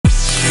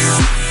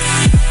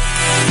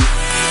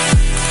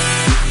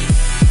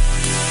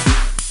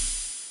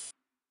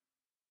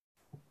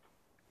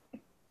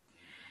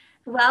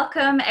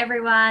Welcome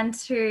everyone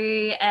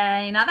to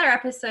another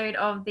episode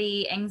of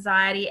the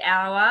Anxiety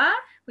Hour.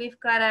 We've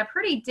got a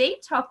pretty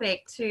deep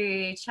topic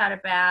to chat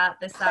about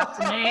this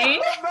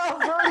afternoon.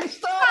 Mel's already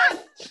started.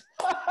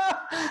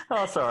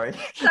 Oh, sorry.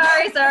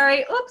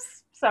 Sorry.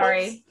 Oops,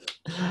 sorry.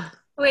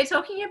 We're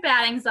talking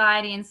about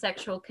anxiety and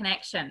sexual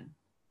connection.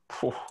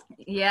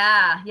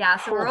 Yeah.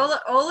 So we're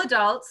all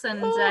adults,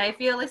 and if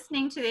you're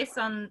listening to this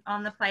on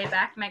the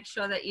playback, make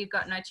sure that you've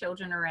got no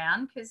children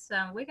around, because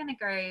we're going to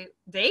go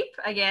deep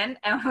again,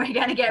 and we're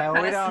going to get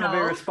personal. We don't want to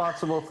be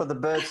responsible for the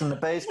birds and the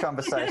bees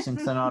conversation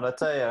tonight, I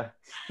tell you.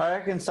 I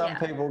reckon some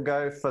people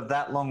go for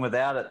that long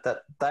without it,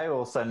 that they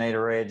also need a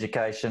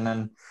re-education,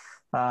 and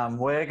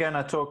we're going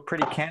to talk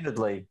pretty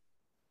candidly,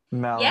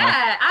 Mel.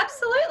 Yeah,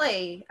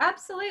 absolutely.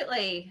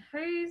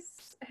 Who?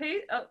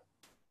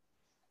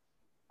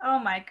 Oh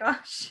my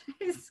gosh.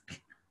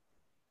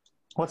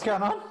 What's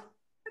going on?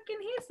 I can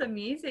hear some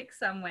music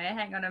somewhere.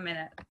 Hang on a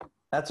minute.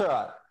 That's all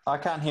right. I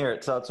can't hear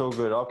it, so it's all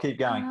good. I'll keep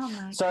going.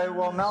 So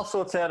while Mel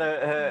sorts out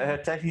her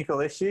technical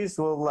issues,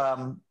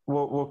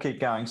 we'll keep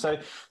going. So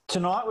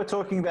tonight we're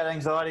talking about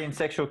anxiety and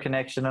sexual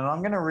connection, and I'm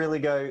going to really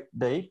go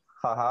deep,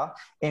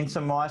 into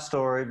my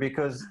story,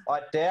 because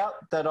I doubt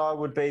that I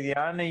would be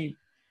the only,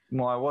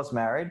 well, I was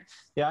married,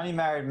 the only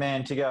married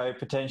man to go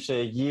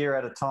potentially a year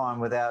at a time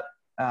without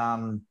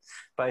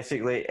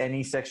basically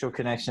any sexual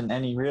connection,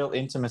 any real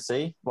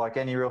intimacy, like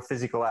any real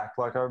physical act.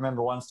 Like I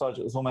remember one stage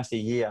it was almost a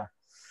year,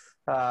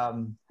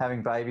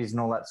 having babies and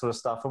all that sort of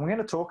stuff. And we're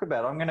going to talk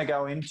about, I'm going to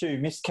go into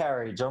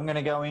miscarriage. I'm going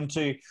to go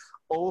into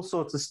all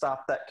sorts of stuff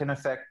that can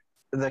affect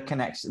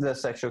the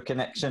sexual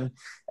connection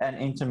and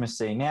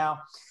intimacy. Now,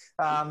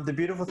 the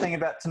beautiful thing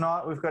about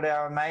tonight, we've got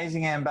our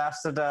amazing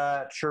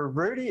ambassador,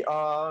 Trudy,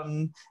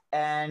 on,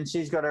 and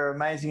she's got her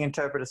amazing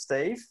interpreter,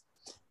 Steve.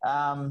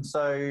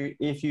 So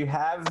if you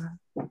have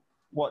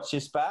watched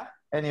this back,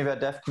 any of our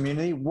deaf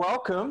community,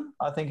 welcome.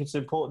 I think it's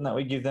important that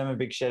we give them a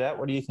big shout out.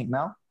 What do you think,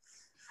 Mel?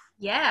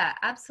 Yeah,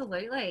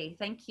 absolutely.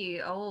 Thank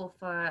you all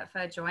for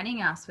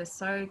joining us. We're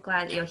so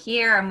glad that you're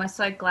here, and we're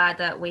so glad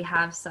that we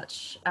have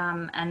such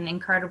an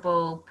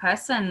incredible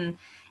person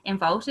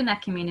involved in our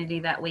community,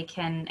 that we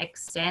can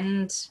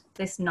extend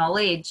this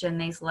knowledge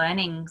and these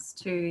learnings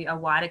to a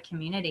wider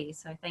community.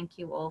 So thank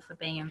you all for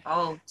being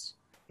involved.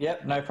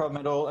 Yep, no problem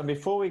at all. And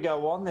before we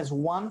go on, there's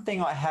one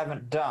thing I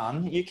haven't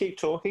done. You keep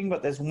talking,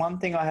 but there's one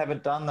thing I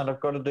haven't done that I've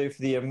got to do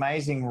for the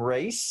amazing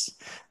Reese,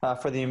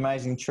 for the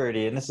amazing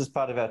Trudy. And this is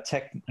part of our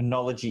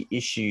technology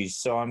issues.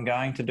 So I'm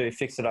going to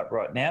fix it up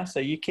right now. So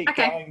you keep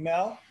going,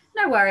 Mel.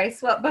 No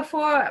worries. Well,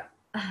 before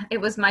it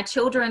was my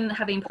children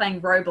have been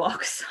playing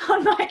Roblox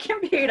on my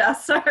computer.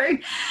 So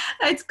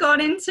it's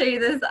gone into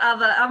this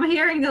other, I'm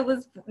hearing all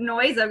this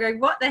noise. I'm going,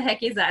 what the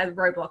heck is that? As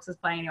Roblox is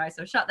playing anyway.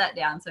 So shut that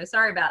down. So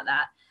sorry about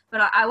that.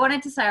 But I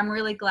wanted to say I'm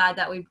really glad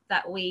that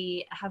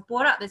we have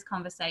brought up this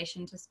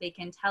conversation to speak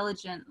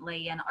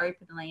intelligently and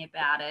openly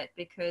about it,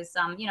 because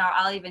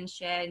I'll even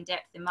share in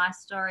depth in my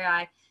story.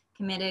 I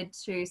committed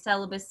to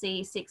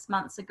celibacy 6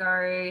 months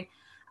ago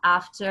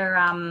after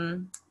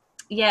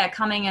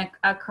coming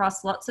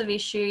across lots of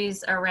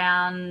issues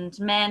around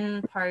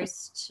men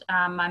post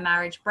my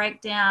marriage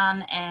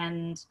breakdown,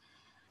 and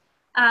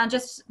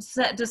just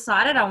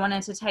decided I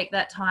wanted to take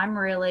that time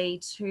really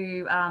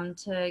to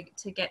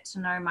get to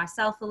know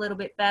myself a little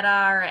bit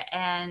better,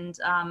 and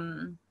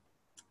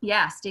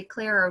steer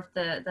clear of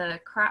the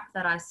crap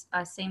that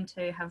I seem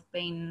to have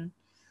been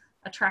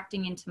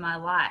attracting into my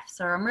life.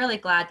 So I'm really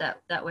glad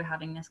that we're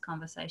having this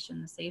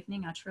conversation this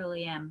evening. I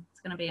truly am. It's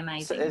going to be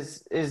amazing. So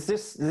is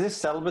this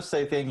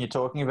celibacy thing you're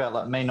talking about,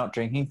 like me not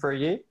drinking for a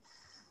year?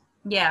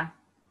 Yeah.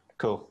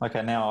 Cool.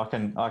 Okay, now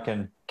I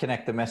can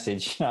connect the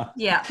message.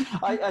 Yeah.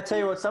 I tell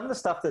you what, some of the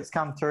stuff that's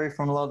come through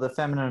from a lot of the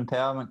feminine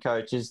empowerment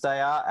coaches,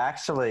 they are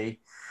actually,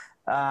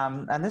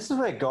 and this is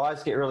where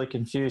guys get really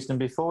confused. And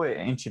before we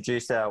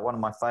introduce one of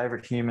my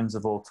favourite humans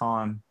of all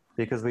time,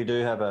 because we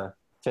do have a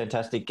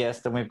fantastic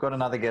guest, and we've got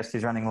another guest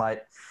who's running late.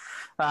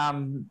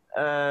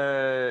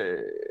 The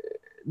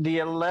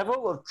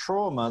level of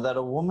trauma that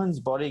a woman's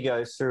body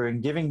goes through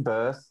in giving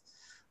birth,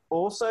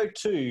 also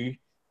too,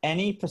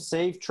 any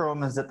perceived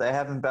traumas that they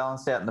haven't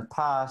balanced out in the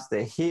past,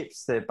 their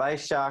hips, their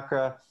base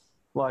chakra,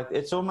 like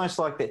it's almost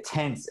like they're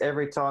tense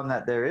every time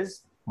that there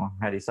is, well,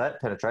 how do you say it?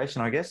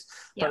 Penetration, I guess.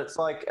 Yep. But it's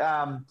like,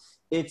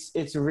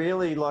 it's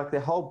really like their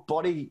whole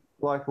body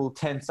like will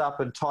tense up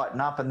and tighten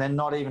up, and they're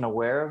not even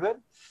aware of it.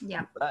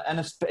 Yeah. And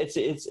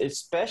it's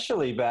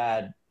especially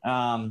bad.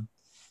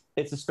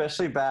 It's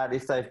especially bad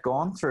if they've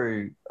gone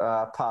through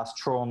past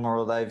trauma,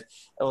 or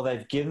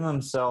they've given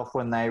themselves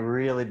when they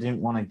really didn't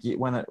want to get,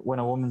 when a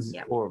woman's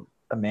or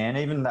a man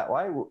even that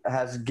way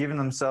has given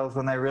themselves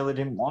when they really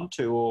didn't want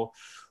to,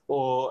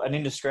 or an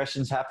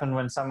indiscretion's happened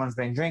when someone's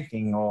been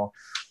drinking, or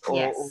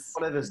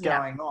whatever's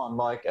going on.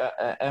 Like,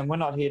 and we're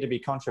not here to be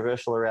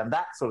controversial around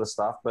that sort of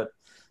stuff, but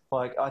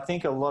like I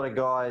think a lot of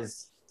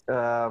guys.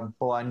 I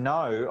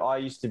know I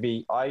used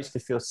to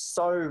feel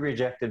so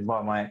rejected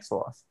by my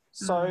ex-wife.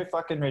 So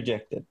fucking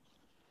rejected.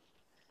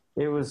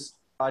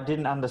 I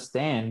didn't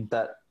understand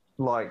that,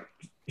 like,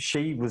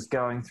 she was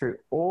going through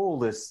all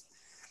this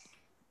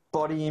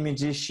body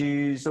image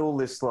issues, all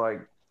this, like,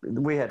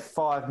 we had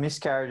 5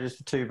 miscarriages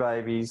for 2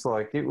 babies.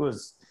 Like, it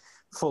was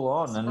full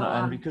on.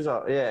 And because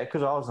I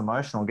was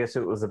emotional, I guess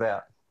it was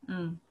about.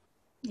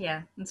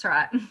 Yeah, that's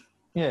right.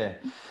 Yeah.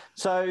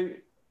 So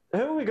who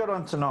have we got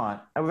on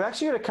tonight? And we've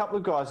actually got a couple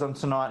of guys on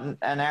tonight,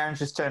 and Aaron's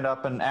just turned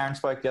up, and Aaron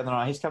spoke the other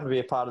night. He's come to be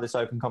a part of this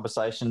open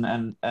conversation,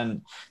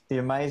 and the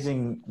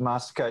amazing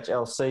master coach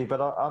LC. But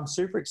I'm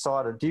super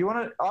excited. Do you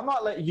want to? I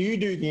might let you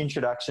do the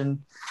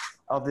introduction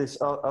of this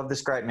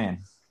great man.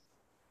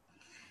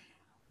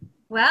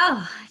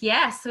 Well,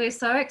 yes, we're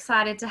so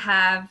excited to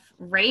have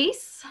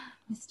Reece,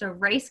 Mr.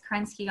 Reece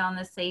Krensky, on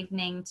this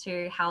evening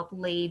to help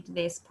lead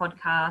this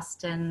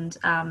podcast and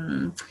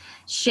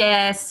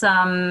share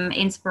some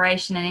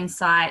inspiration and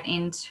insight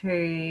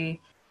into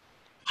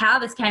how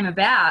this came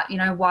about. You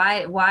know,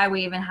 why are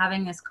we even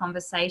having this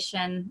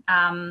conversation?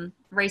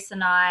 Reece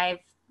and I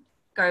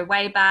go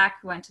way back.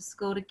 We went to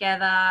school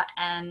together,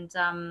 and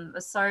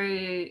was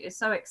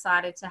so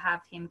excited to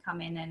have him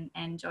come in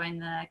and join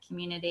the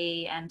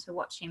community and to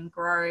watch him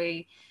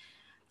grow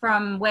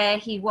from where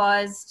he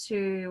was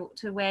to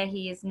where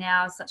he is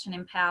now, such an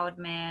empowered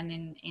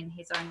man in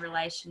his own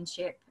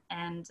relationship.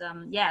 And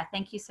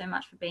thank you so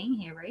much for being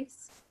here,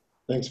 Reece.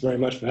 Thanks very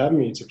much for having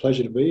me. It's a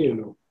pleasure to be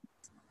here.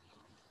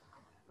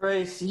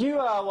 Reece, you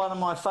are one of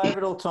my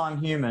favourite all-time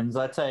humans.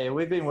 I tell you,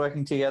 we've been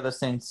working together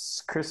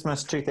since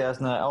Christmas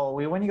 2000.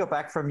 When you got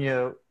back from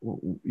your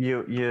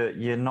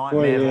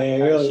nightmare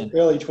vacation.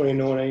 Early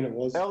 2019 it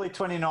was. Early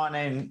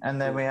 2019,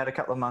 and then we had a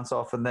couple of months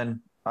off, and then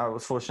I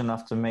was fortunate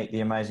enough to meet the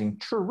amazing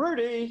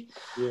Trudy.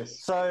 Yes.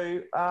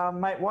 So,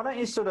 mate, why don't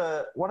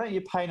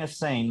you paint a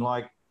scene?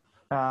 Like,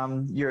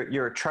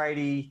 you're a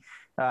tradie.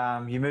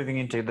 You're moving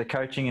into the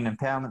coaching and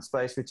empowerment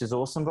space, which is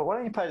awesome. But why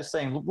don't you paint a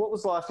scene? What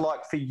was life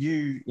like for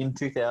you in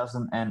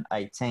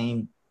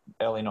 2018,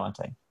 early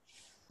 19?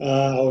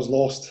 I was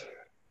lost.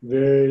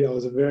 I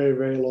was a very,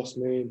 very lost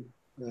man.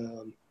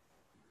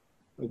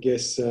 I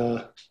guess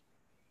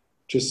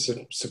just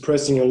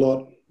suppressing a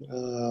lot.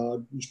 I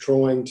was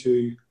trying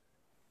to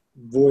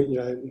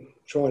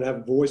try and have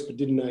a voice, but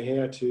didn't know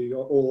how to.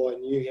 All I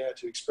knew how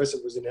to express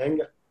it was in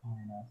anger. Oh,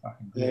 no,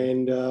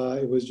 and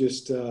it was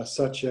just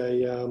such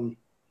a.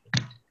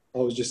 I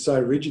was just so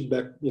rigid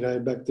back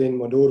then.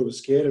 My daughter was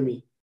scared of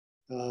me.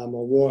 My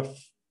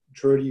wife,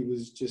 Trudy,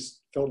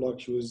 felt like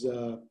she was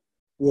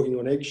walking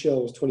on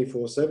eggshells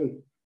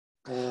 24/7.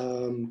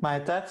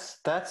 Mate,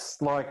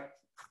 that's like,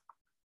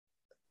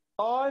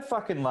 I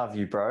fucking love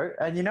you, bro.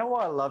 And you know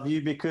why I love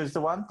you? Because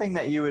the one thing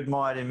that you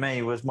admired in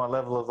me was my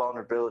level of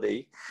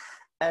vulnerability.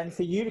 And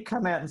for you to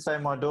come out and say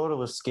my daughter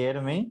was scared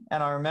of me,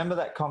 and I remember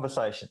that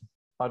conversation.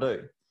 I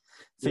do.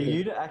 For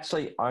you to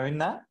actually own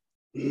that,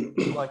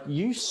 like,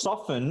 you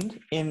softened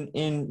in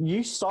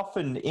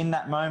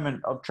that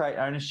moment of trait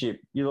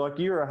ownership.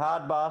 You're a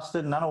hard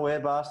bastard, an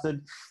unaware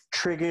bastard,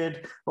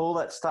 triggered, all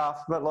that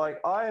stuff. But like,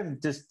 I am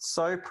just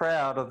so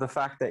proud of the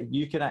fact that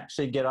you can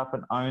actually get up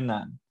and own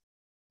that.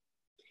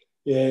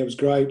 Yeah, it was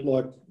great.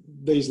 Like,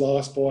 these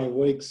last 5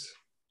 weeks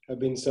have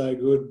been so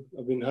good.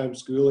 I've been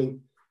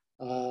homeschooling.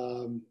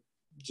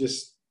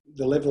 Just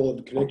the level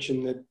of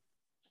connection that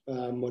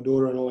my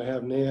daughter and I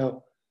have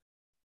now,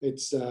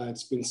 it's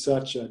been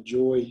such a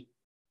joy,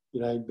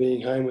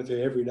 being home with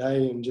her every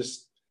day and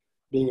just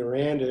being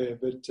around her.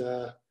 But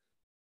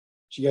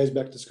she goes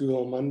back to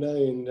school on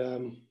Monday, and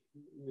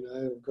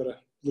I've got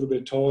a little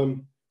bit of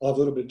time. I have a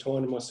little bit of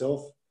time to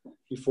myself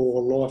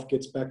before life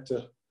gets back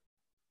to,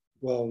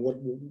 well,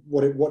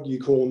 what do you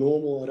call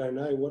normal? I don't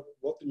know what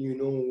the new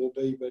normal will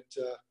be, but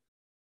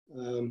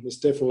it's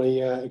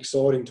definitely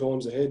exciting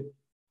times ahead.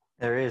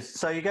 There is.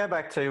 So you go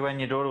back to when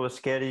your daughter was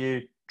scared of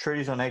you,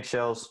 Trudy's on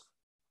eggshells.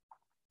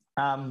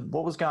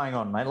 What was going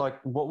on, mate? Like,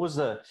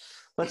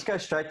 let's go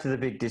straight to the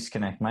big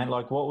disconnect, mate.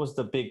 Like, what was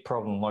the big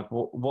problem? Like,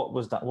 what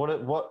was that?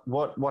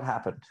 What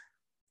happened?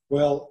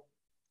 Well,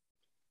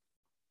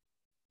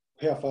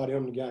 how far do you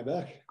want me to go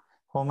back?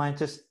 Well, mate,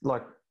 just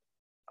like,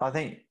 I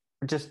think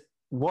just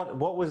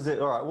what was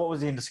the, all right, what was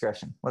the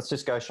indiscretion? Let's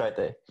just go straight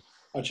there.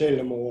 I cheated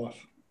on my wife.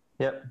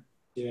 Yep.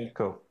 Yeah.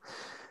 Cool.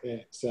 Yeah.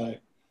 So,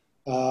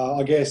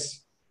 I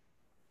guess,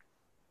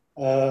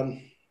 how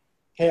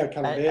it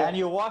come about. And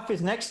your wife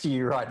is next to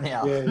you right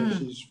now. Yeah,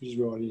 she's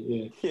right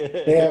here.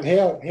 Yeah.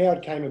 How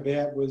it came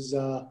about was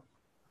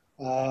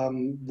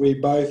we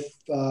both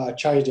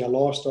changed our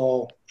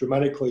lifestyle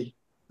dramatically,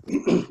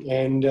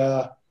 and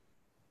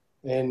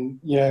we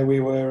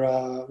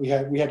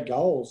had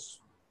goals,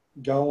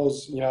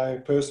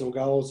 personal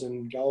goals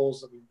and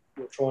goals that we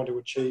were trying to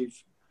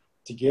achieve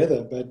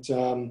together. But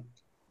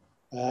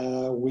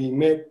we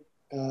met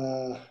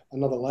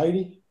another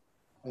lady,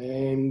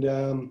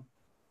 and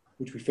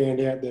which we found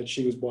out that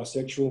she was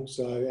bisexual.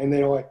 So, and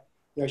then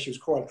she was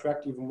quite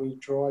attractive, and we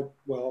tried,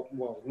 well,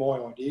 my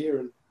idea,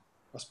 and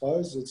I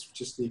suppose it's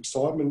just the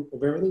excitement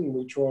of everything, and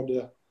we tried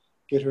to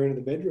get her into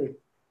the bedroom.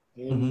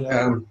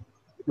 And,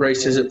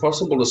 Reece, is it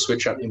possible to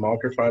switch up your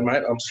microphone,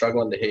 mate? I'm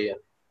struggling to hear.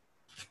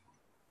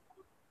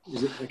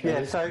 Is it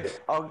okay? Yeah, so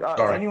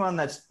anyone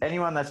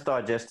that's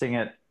digesting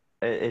it,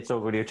 it's all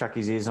good. He'll chuck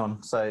his ears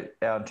on so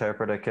our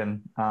interpreter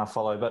can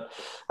follow. But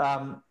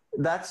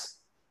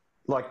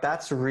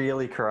that's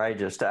really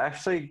courageous to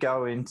actually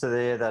go into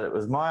there, that it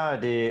was my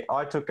idea.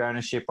 I took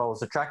ownership. I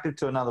was attracted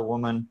to another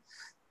woman.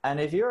 And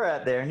if you're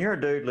out there and you're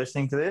a dude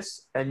listening to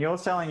this and you're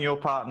telling your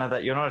partner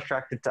that you're not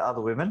attracted to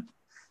other women,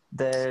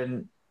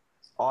 then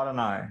I don't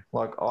know.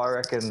 Like, I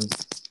reckon,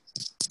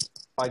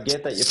 I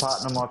get that your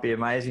partner might be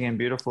amazing and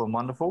beautiful and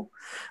wonderful,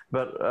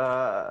 but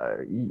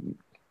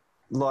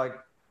like,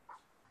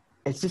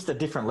 it's just a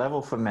different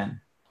level for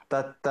men.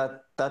 That's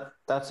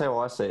how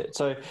I see it.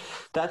 So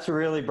that's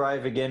really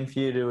brave again for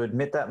you to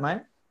admit that,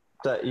 mate.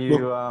 That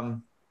you I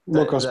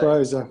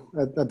suppose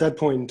at that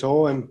point in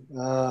time,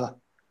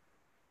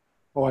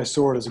 I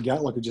saw it as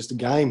just a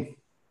game,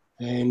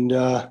 and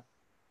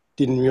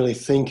didn't really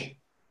think.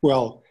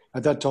 Well,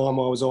 at that time,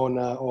 I was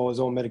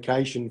on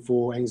medication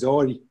for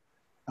anxiety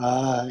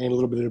and a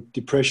little bit of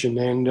depression,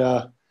 and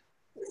I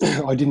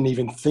didn't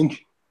even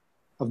think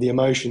of the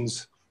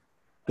emotions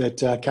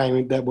that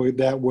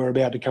were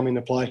about to come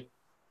into play.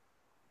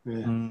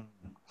 Yeah.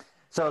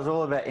 So it was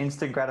all about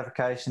instant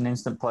gratification,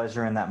 instant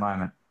pleasure in that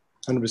moment.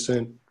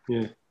 100%.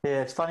 Yeah.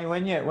 Yeah, it's funny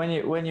when you're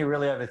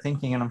really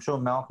overthinking, and I'm sure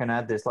Mel can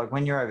add this. Like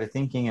when you're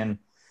overthinking and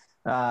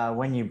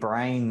when your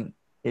brain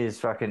is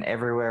fucking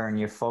everywhere and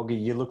you're foggy,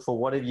 you look for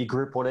whatever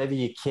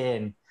you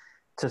can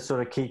to sort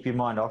of keep your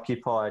mind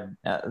occupied.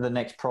 The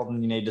next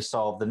problem you need to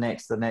solve, the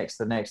next, and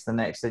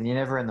you're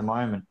never in the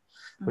moment,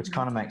 which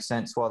kind of makes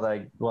sense why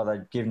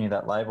they've given you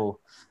that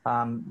label.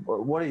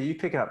 What are you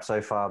picking up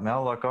so far,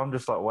 Mel? Like, I'm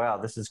just like, wow,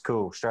 this is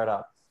cool, straight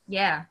up.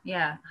 Yeah,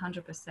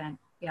 100%.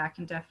 Yeah, I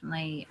can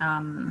definitely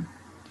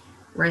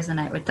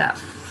resonate with that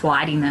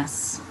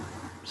flightiness.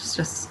 It's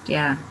just,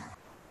 yeah,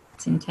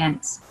 it's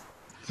intense.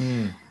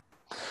 And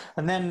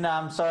then,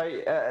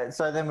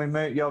 so then we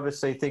move. You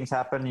obviously things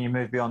happen. You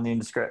move beyond the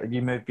indiscreet.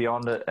 You move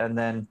beyond it, and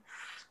then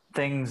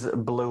things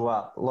blew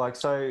up. Like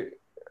so,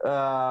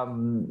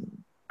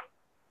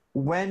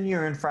 when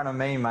you're in front of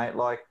me, mate,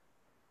 like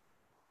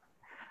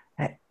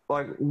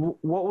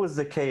what was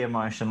the key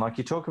emotion? Like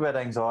you talk about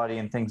anxiety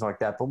and things like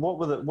that, but what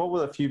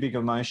were the few big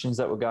emotions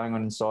that were going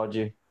on inside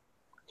you?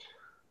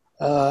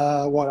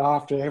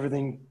 After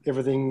everything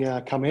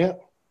come out?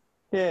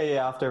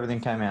 Yeah, after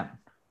everything came out.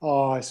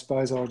 Oh, I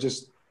suppose I was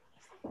just,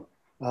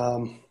 I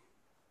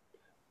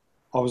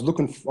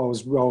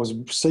was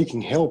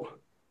seeking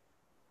help,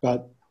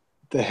 but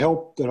the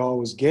help that I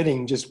was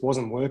getting just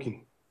wasn't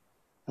working.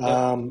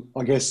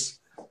 I guess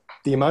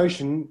the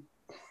emotion,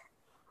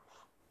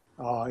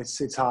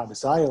 it's hard to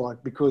say,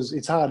 because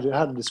it's hard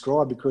to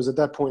describe, because at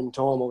that point in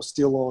time I was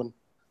still on,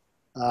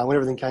 when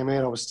everything came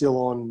out, I was still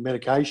on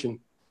medication.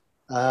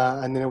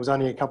 And then it was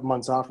only a couple of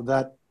months after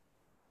that,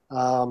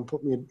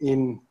 put me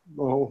in, it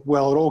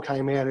all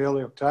came out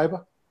early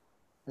October.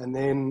 And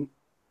then,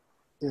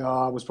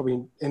 I was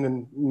probably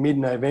in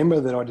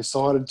mid-November that I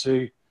decided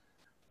to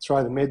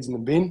throw the meds in the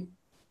bin.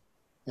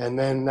 And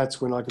then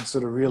that's when I could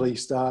sort of really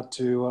start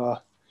to,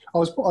 I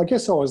was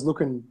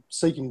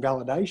seeking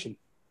validation,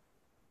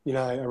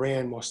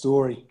 around my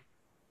story.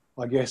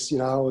 I guess, it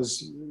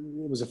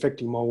was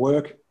affecting my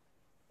work.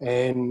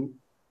 And,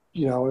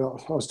 I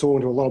was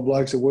talking to a lot of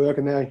blokes at work,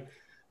 and they,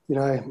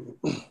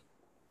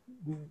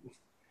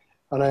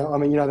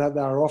 that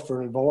they were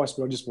offering advice,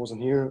 but I just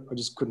wasn't hearing it. I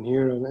just couldn't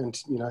hear it. And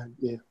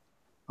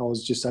I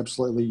was just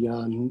absolutely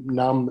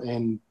numb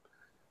and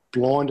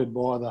blinded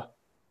by the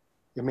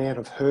amount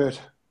of hurt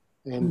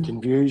and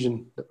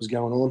confusion that was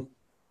going on.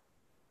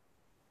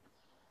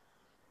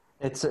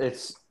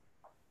 It's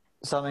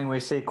something we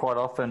see quite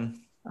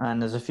often,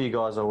 and there's a few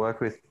guys I work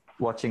with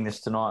watching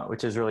this tonight,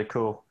 which is really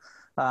cool,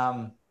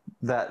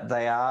 that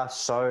they are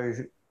so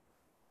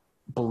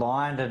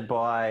blinded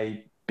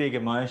by big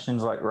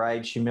emotions like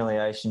rage,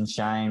 humiliation,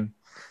 shame.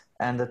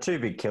 And the two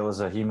big killers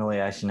are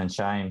humiliation and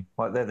shame.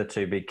 Like, they're the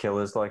two big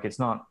killers. Like, it's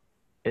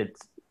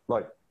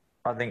like,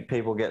 I think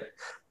people get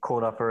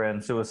caught up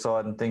around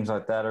suicide and things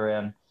like that,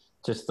 around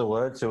just the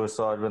word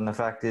suicide, when the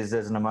fact is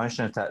there's an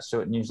emotion attached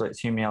to it, and usually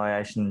it's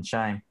humiliation and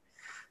shame.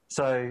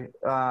 So,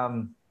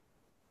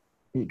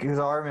 because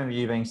I remember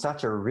you being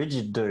such a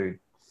rigid dude,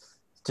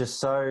 just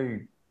so,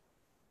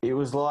 it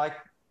was like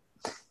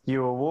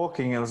you were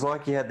walking, it was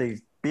like you had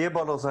these beer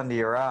bottles under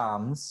your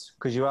arms,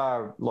 because you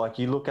are, like,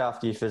 you look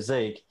after your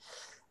physique,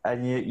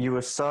 and you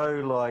were so,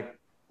 like,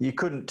 you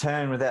couldn't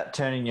turn without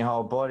turning your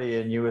whole body,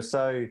 and you were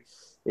so,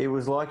 it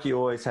was like you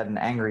always had an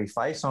angry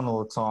face on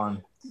all the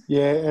time.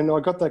 Yeah, and I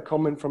got that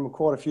comment from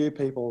quite a few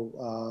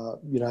people,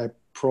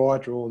 prior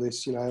to all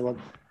this, like,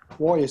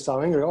 why are you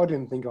so angry? I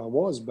didn't think I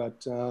was,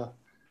 but,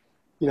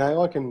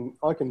 I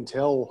can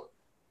tell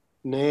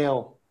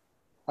now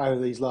over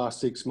these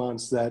last 6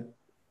 months that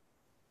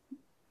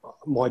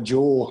my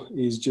jaw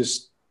is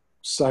just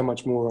so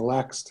much more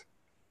relaxed,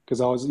 because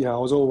I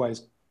was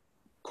always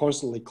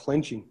constantly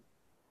clenching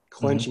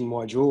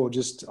my jaw.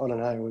 Just, I don't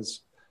know, it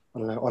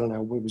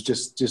was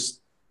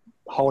just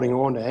holding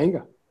on to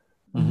anger.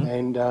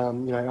 And,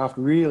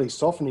 after really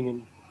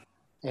softening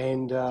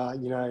and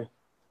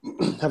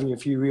having a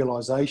few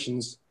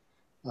realizations,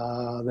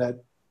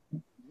 that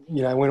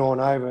went on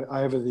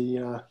over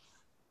the,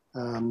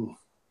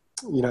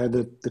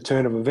 the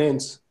turn of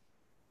events.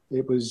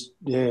 It was,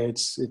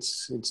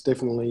 it's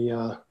definitely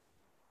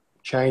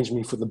changed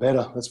me for the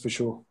better. That's for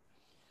sure.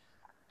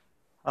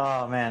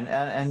 Oh man,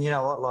 and you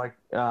know what, like,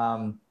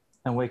 and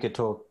we could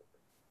talk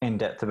in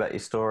depth about your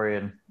story,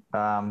 and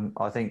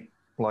I think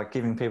like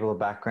giving people a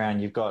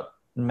background. You've got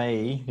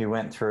me who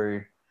went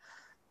through,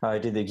 I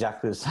did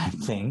exactly the same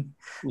thing,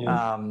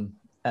 and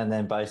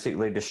then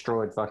basically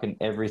destroyed fucking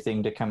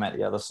everything to come out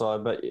the other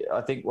side. But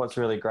I think what's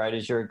really great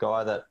is you're a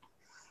guy that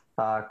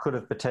could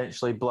have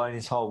potentially blown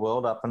his whole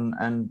world up,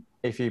 and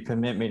if you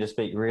permit me to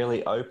speak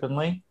really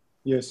openly.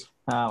 Yes.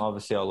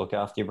 Obviously, I'll look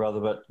after you, brother.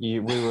 But we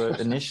were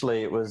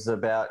initially, it was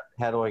about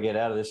how do I get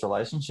out of this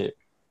relationship?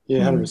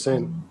 Yeah,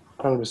 100%.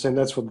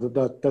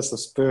 100%. That's the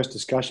first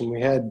discussion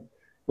we had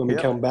when we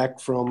come back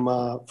from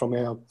our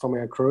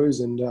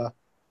cruise, and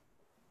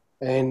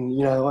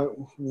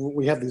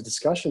we had the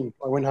discussion.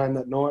 I went home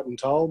that night and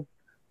told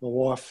my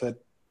wife that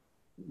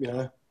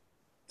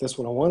that's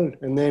what I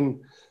wanted, and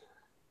then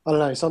I don't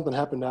know, something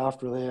happened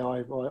after there.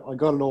 I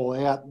got it all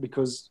out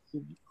because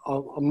I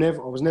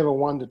was never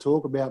one to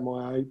talk about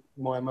my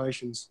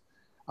emotions.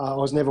 I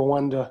was never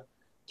one to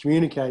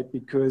communicate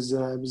because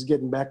it was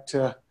getting back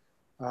to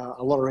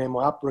a lot around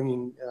my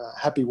upbringing,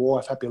 happy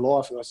wife, happy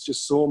life, and I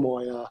just saw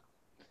my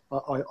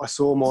It's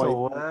the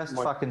worst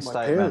fucking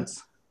statement.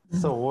 Parents.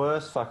 It's the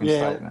worst fucking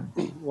statement.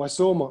 Well, I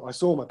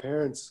saw my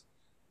parents.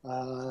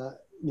 That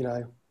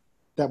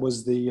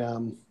was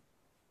the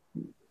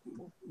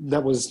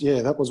that was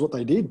what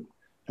they did.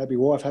 Happy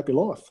wife, happy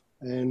life.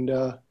 And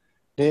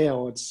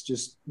now it's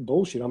just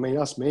bullshit. I mean,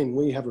 us men,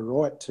 we have a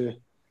right to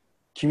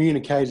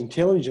communicate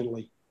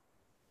intelligently.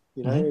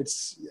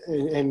 It's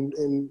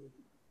and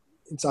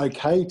it's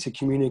okay to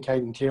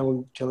communicate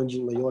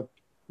intelligently. Like,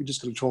 we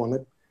just got to try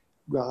and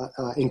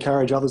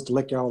encourage others to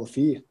let go of the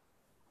fear.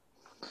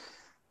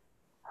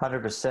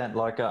 100%.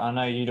 Like, I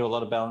know you do a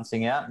lot of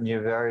balancing out, and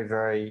you're very,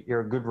 very, you're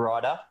a good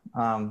writer.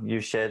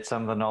 You've shared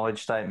some of the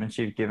knowledge statements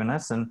you've given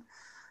us, and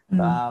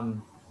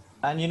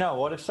you know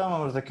what, if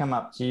someone was to come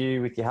up to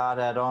you with your hard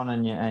hat on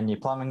and your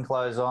plumbing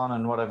clothes on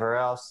and whatever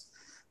else,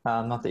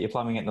 not that you're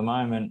plumbing at the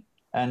moment,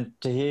 and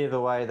to hear the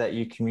way that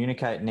you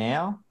communicate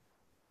now,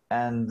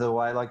 and the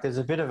way, like, there's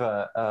a bit of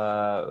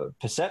a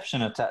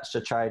perception attached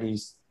to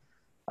tradies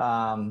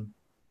in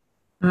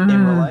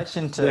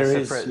relation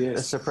to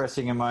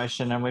suppressing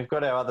emotion. And we've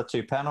got our other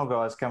two panel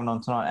guys coming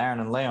on tonight, Aaron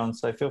and Leon,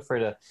 so feel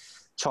free to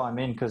chime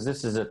in, because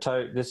this is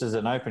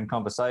an open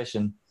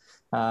conversation,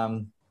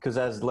 because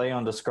as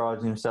Leon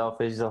describes himself,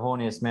 he's the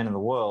horniest man in the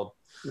world,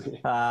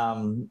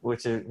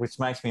 which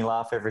makes me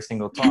laugh every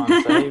single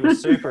time. So he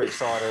was super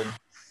excited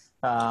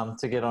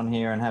to get on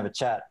here and have a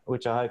chat,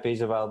 which I hope he's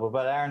available.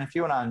 But Aaron, if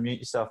you want to unmute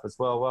yourself as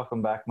well,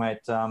 welcome back, mate,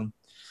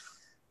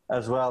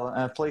 as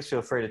well. Please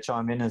feel free to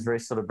chime in as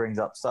Reece sort of brings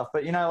up stuff.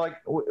 But, like,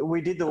 we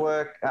did the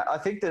work. I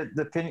think that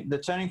the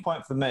turning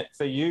point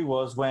for you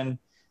was when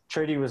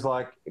Trudy was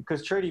like,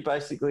 because Trudy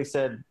basically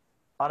said,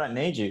 I don't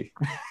need you.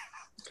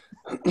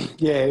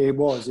 Yeah, it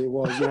was. We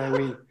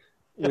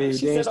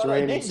danced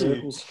around in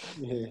circles.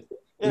 Yeah.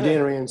 We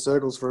danced around in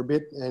circles for a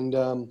bit, and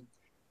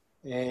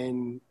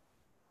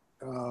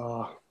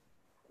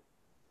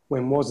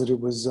when was it? It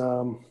was it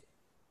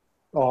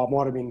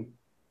might have been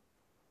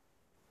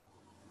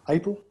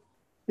April.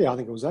 Yeah, I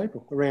think it was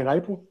April. Around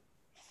April.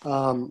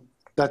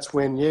 That's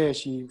when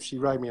she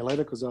wrote me a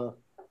letter telling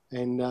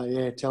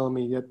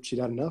me that she'd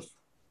had enough,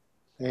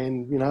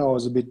 and I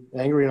was a bit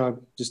angry, and I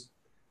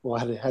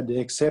had to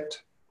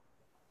accept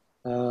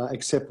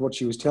what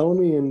she was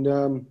telling me,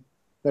 and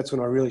that's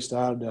when I really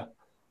started to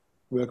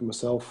work on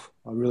myself.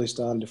 I really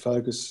started to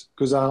focus,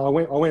 because I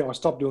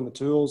stopped doing the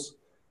tools.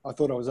 I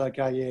thought I was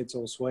okay. Yeah, it's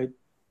all sweet,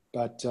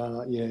 but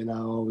I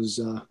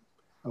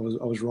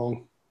was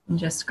wrong. And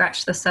just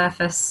scratch the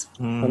surface.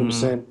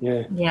 100%.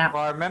 Yeah. Yeah.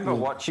 Well, I remember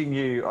watching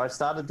you. I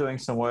started doing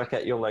some work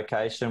at your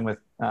location with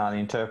the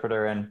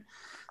interpreter and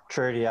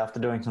Trudy after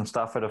doing some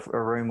stuff at a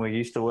room we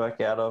used to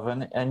work out of,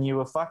 and you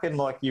were fucking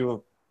like, you were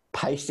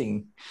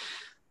pacing.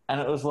 And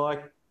it was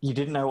like you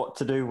didn't know what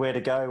to do, where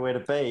to go, where to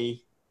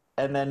be.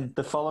 And then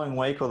the following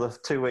week or the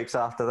 2 weeks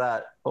after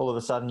that, all of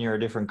a sudden you're a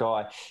different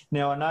guy.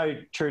 Now, I know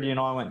Trudy and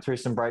I went through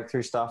some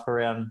breakthrough stuff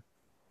around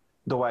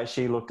the way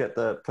she looked at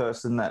the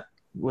person that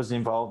was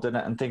involved in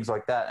it and things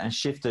like that, and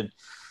shifted.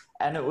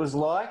 And it was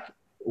like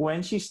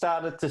when she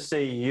started to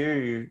see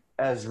you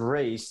as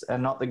Reece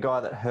and not the guy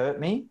that hurt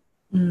me,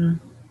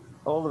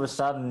 all of a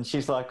sudden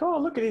she's like, oh,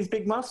 look at his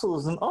big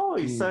muscles, and oh,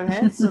 he's so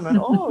handsome, and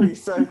oh,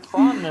 he's so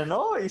fun, and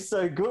oh, he's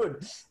so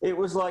good. It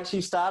was like she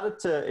started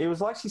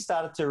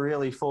to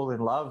really fall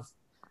in love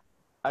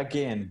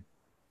again.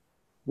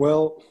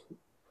 Well,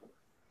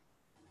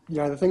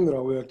 the thing that I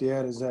worked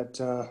out is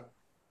that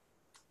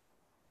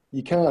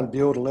you can't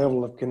build a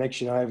level of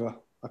connection over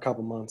a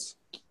couple of months.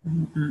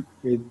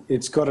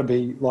 It's got to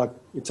be like,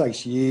 it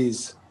takes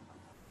years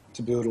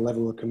to build a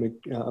level of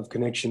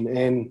connection.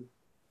 And,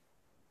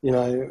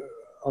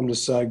 I'm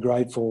just so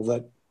grateful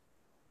that,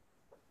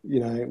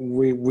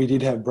 we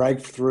did have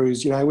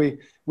breakthroughs.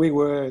 We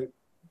were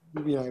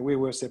we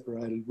were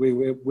separated. We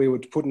were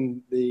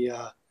putting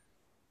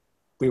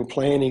we were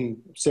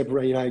planning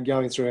separate,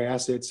 going through our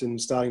assets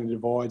and starting to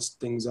divide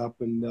things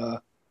up. And I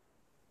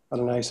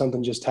don't know,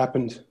 something just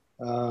happened.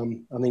 I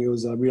think it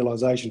was a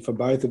realization for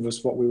both of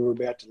us what we were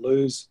about to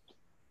lose,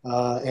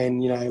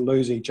 and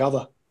lose each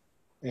other.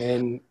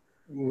 And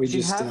we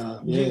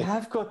you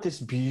have got this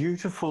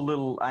beautiful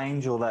little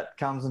angel that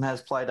comes and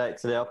has play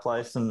dates at our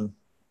place and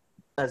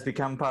has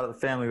become part of the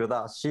family with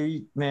us.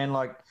 She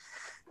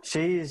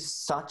is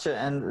such a,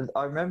 and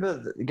I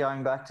remember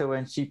going back to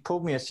when she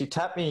pulled me, she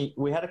tapped me,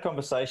 we had a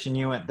conversation,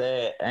 you went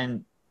there,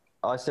 and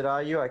I said,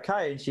 "Are you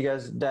okay?" And she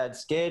goes, "Dad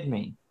scared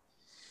me."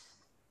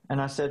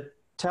 And I said,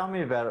 "Tell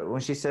me about it."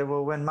 When she said,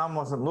 "Well, when Mum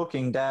wasn't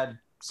looking, Dad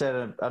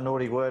said a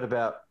naughty word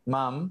about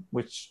Mum,"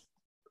 which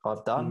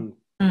I've done.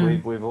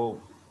 We've all,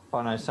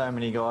 I know so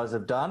many guys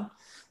have done.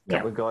 A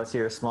couple of guys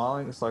here are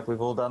smiling. It's like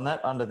we've all done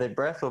that under their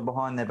breath or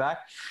behind their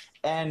back.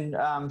 And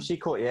she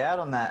caught you out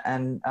on that.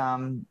 And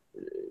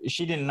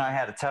she didn't know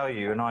how to tell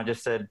you. And I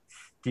just said,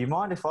 "Do you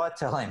mind if I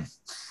tell him?"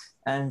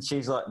 And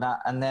she's like, "Nah."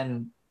 And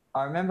then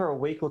I remember a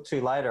week or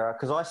two later,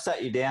 because I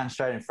sat you down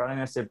straight in front of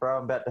me. I said, "Bro,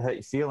 I'm about to hurt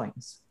your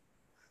feelings."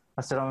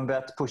 I said, "I'm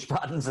about to push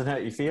buttons and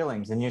hurt your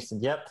feelings." And you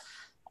said, "Yep."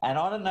 And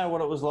I don't know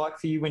what it was like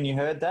for you when you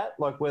heard that,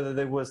 like whether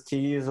there was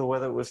tears or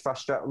whether it was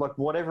frustration, like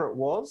whatever it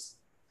was.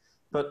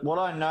 But what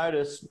I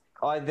noticed,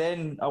 I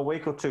then, a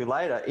week or two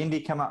later, Indy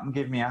come up and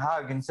give me a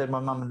hug and said, "My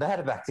mum and dad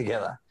are back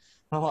together."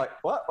 And I'm like,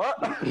 what?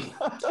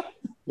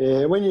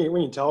 Yeah, when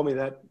you told me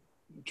that,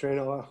 Trent,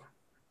 I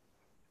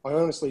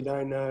honestly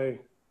don't know.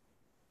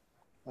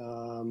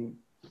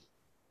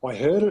 I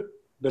heard it,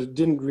 but it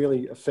didn't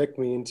really affect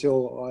me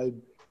until I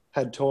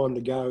had time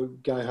to go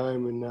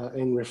home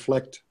and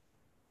reflect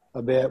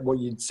about what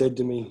you'd said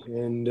to me.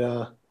 And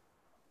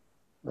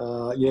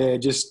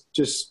just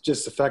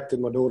the fact that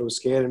my daughter was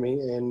scared of me,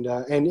 and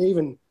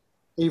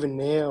even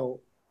now,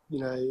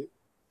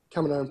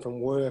 coming home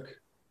from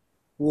work,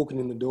 walking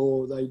in the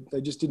door,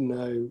 they just didn't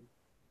know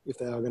if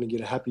they were going to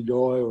get a happy guy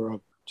or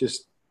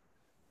just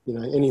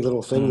any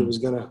little thing that was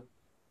going to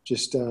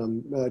just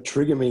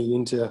trigger me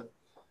into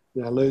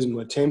losing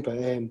my temper,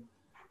 and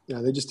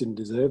they just didn't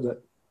deserve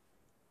that.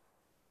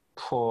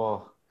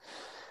 Poor.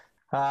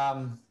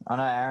 I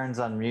know Aaron's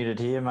unmuted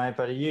here, mate,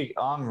 but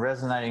I'm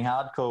resonating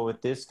hardcore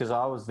with this because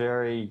I was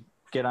very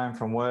get home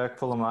from work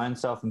full of my own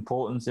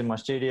self-importance in my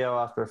studio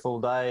after a full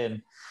day,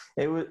 and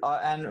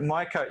and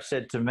my coach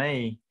said to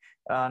me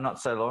not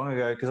so long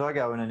ago, because I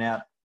go in and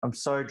out, I'm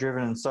so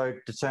driven and so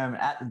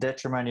determined at the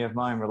detriment of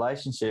my own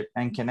relationship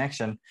and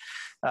connection.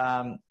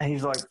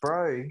 He's like,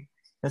 "Bro,"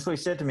 that's what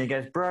he said to me. He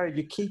goes, "Bro,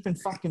 you're keeping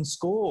fucking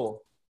score.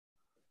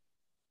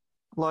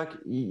 Like,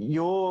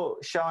 you're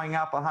showing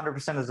up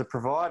 100% as a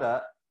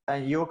provider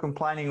and you're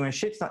complaining when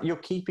shit's not, you're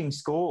keeping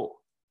score."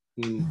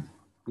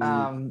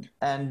 And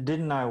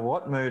didn't know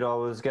what mood I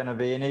was going to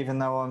be. And even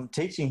though I'm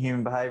teaching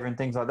human behavior and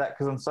things like that,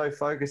 because I'm so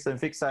focused and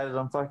fixated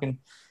on fucking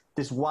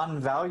this one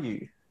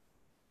value.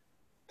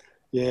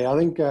 Yeah, I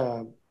think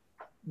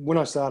when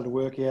I started to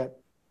work out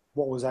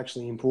what was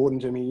actually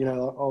important to me, I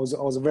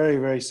was a very,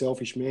 very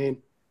selfish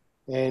man.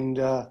 And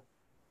I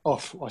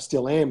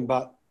still am,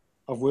 but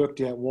I've worked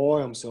out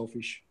why I'm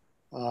selfish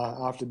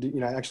after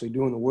actually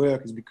doing the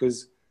work, is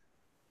because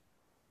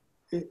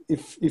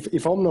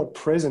if I'm not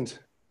present,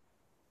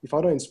 if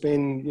I don't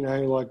spend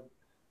like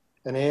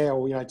an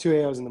hour,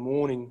 2 hours in the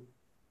morning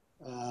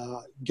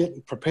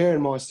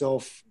preparing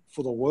myself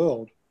for the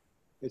world,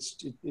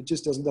 it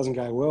just doesn't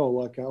go well.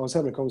 Like, I was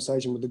having a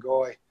conversation with the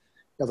guy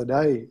the other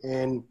day,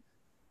 and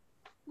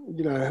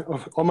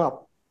I'm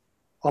up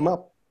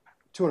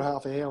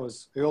 2.5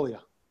 hours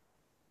earlier.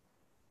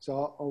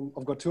 So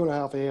I've got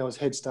 2.5 hours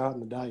head start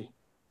in the day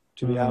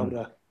to be able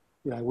to,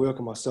 work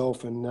on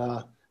myself and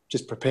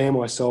just prepare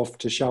myself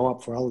to show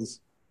up for others.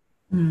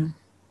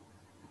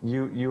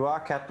 You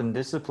are Captain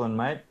Discipline,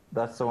 mate.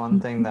 That's the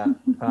one thing that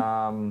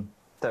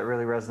that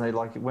really resonated.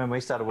 Like, when we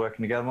started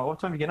working together, I'm like, "What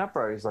time are you getting up,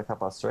 bro?" He's like,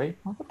 3:30.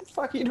 I'm like, "What the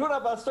fuck are you doing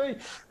up 3:30?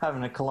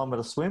 Having a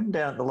kilometre swim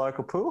down at the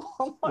local pool?"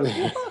 I'm like,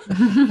 "What?"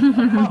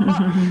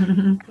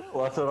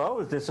 Well, I thought I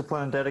was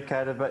disciplined and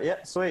dedicated, but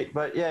yeah, sweet.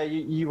 But yeah,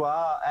 you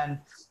are. And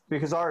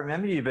because I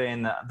remember you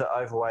being the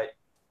overweight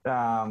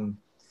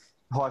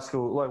high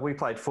school, like, we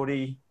played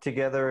footy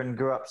together and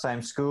grew up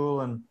same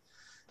school, and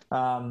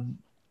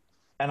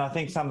I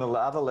think some of the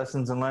other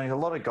lessons and learning, a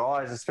lot of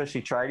guys,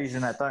 especially tradies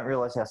and that, don't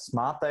realise how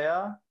smart they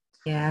are.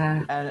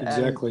 Yeah.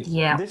 Exactly.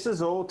 Yeah. This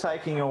is all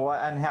taking away,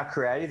 and how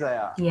creative they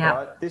are. Yeah.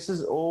 Right? This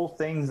is all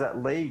things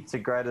that lead to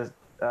greater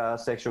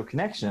sexual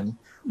connection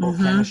or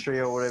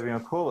chemistry or whatever you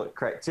want to call it.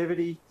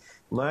 Creativity,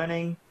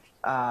 learning,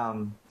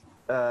 the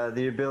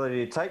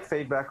ability to take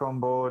feedback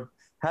on board,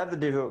 have the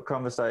difficult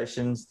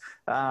conversations.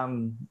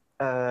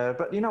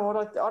 But you know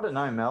what? I don't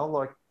know, Mel.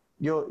 Like,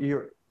 you're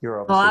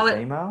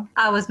obviously female.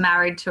 I was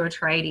married to a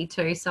tradie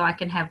too, so I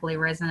can heavily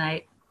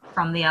resonate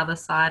from the other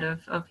side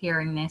of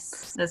hearing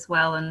this as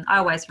well. And I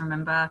always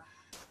remember,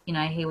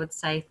 he would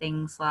say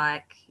things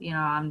like,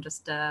 "I'm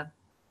just a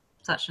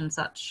such and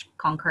such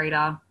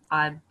concreter.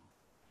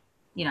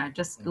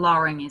 just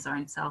lowering his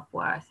own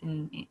self-worth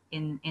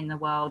in the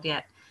world.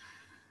 Yet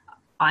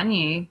I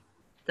knew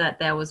that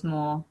there was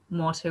more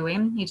to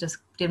him. He just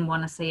didn't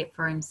want to see it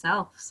for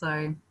himself.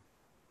 So,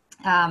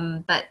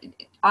 but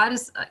I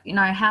just,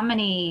 how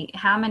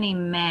many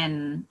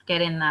men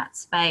get in that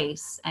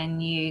space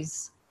and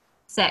use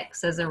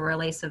sex as a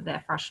release of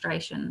their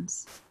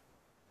frustrations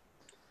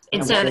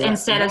instead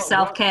of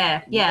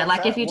self-care?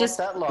 What's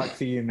that like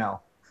for you,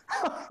 Mel?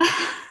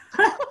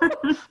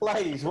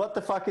 Ladies, what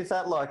the fuck is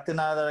that like to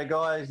know that a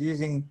guy is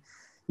using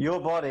your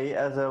body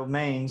as a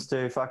means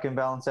to fucking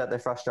balance out their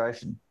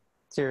frustration?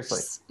 Seriously.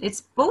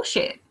 It's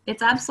bullshit.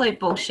 It's absolute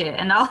bullshit.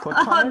 And I'll put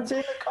comments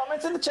in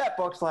the chat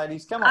box,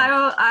 ladies. Come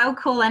on. I'll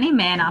call any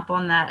man up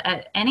on that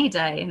at any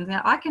day, and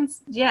I can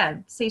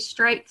see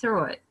straight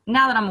through it.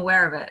 Now that I'm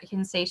aware of it, I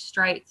can see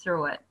straight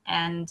through it.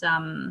 And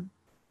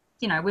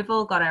we've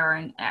all got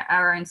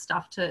our own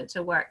stuff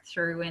to work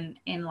through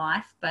in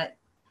life, but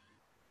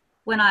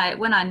when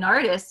I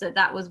noticed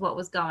that was what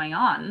was going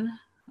on,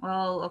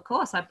 well, of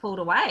course, I pulled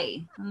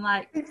away. I'm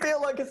like... You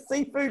feel like a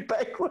seafood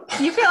banquet.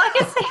 You feel like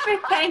a seafood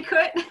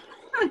banquet?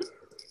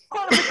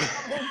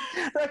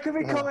 That could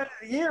be comment of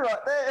the year right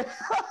there.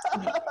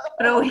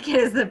 But all we get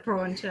is the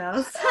prawn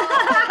shells.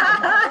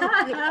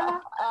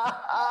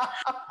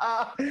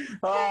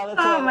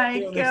 Oh my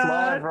God.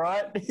 Live,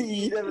 right?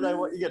 You never know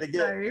what you're going to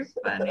get.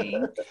 So funny.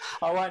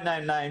 I won't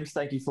name names.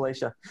 Thank you,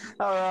 Felicia.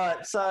 All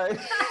right, so...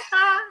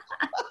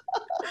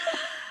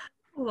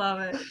 Love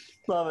it.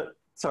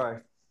 Sorry.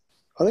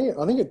 I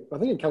think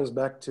it comes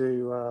back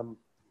to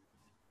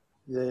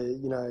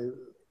the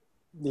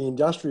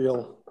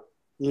industrial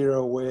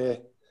era where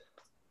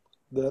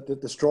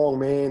the strong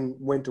man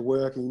went to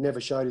work and he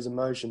never showed his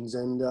emotions,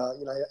 and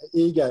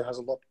ego has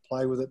a lot to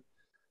play with it.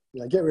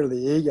 Get rid of the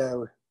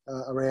ego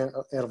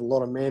out of a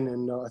lot of men,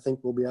 and I think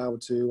we'll be able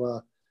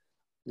to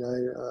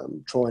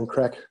try and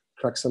crack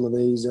some of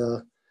these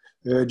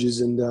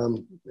urges and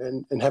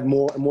have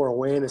more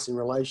awareness in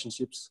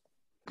relationships.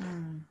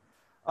 Mm.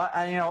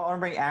 I want to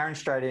bring Aaron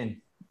straight in.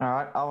 All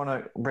right, I want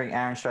to bring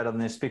Aaron straight on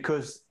this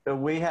because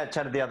we had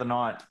chatted the other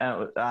night.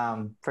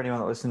 For anyone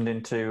that listened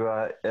into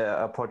a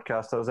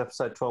podcast, that was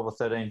episode 12 or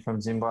 13, from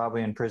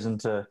Zimbabwean prison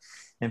to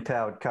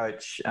empowered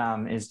coach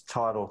is the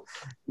title.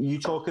 We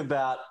talk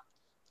about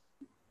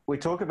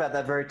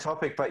that very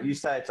topic, but you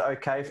say it's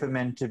okay for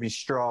men to be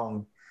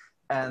strong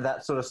and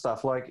that sort of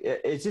stuff. Like,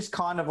 is this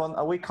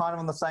are we kind of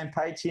on the same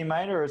page here,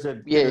 mate, or is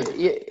it? Yeah,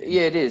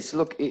 it is.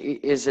 Look,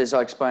 as I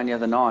explained the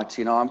other night,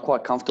 I'm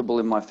quite comfortable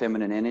in my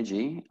feminine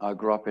energy. I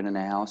grew up in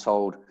a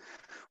household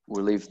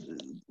where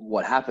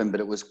what happened,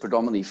 but it was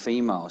predominantly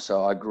female.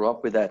 So I grew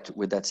up with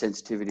that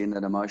sensitivity and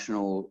that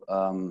emotional,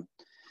 I'm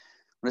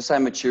going to say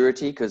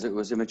maturity because it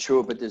was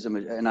immature, but there's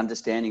an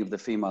understanding of the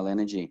female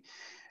energy.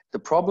 The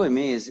problem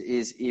is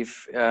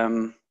if,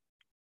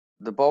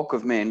 the bulk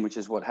of men, which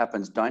is what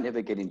happens, don't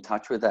ever get in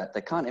touch with that.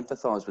 They can't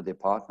empathize with their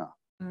partner.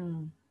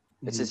 Mm.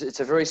 It's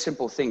a very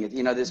simple thing.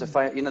 There's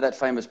that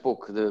famous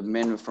book, The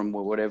Men from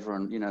Whatever,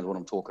 and you know what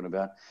I'm talking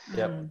about.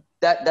 Yep.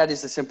 That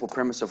is the simple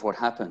premise of what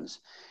happens.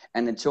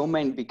 And until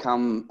men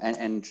become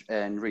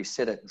and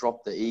reset it,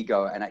 drop the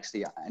ego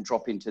and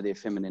drop into their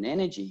feminine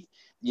energy,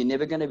 you're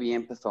never going to be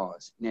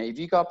empathized. Now, if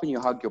you go up and you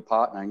hug your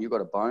partner and you've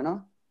got a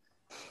boner,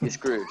 you're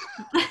screwed.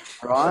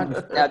 Right?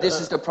 Now,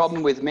 this is the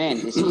problem with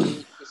men.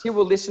 He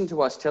will listen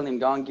to us tell him,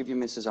 go and give your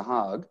missus a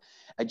hug,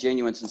 a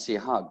genuine, sincere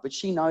hug. But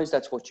she knows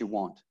that's what you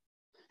want.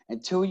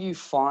 Until you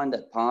find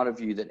that part of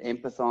you that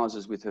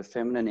empathizes with her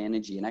feminine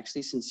energy and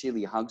actually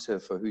sincerely hugs her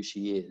for who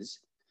she is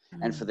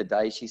and for the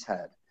day she's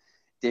had,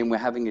 then we're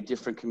having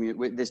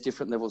there's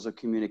different levels of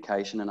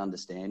communication and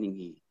understanding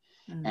here.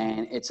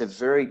 And it's a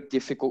very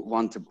difficult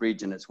one to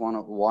bridge, and it's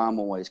why I'm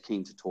always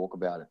keen to talk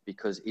about it,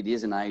 because it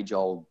is an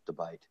age-old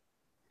debate.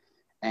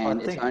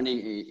 And it's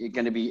only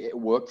going to be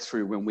worked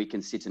through when we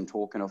can sit and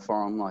talk in a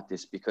forum like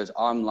this, because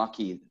I'm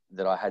lucky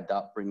that I had the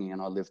upbringing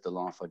and I lived the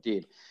life I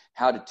did.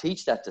 How to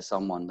teach that to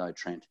someone though,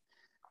 Trent?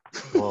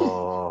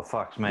 Oh,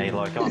 fuck me.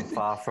 Like, I'm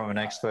far from an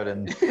expert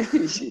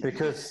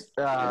because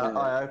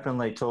I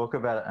openly talk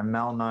about it, and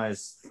Mel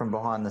knows from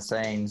behind the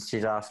scenes.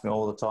 She's asked me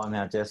all the time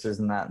how Jess is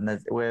and that. And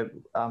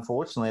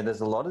unfortunately,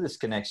 there's a lot of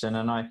disconnection.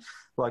 And I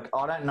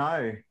don't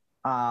know.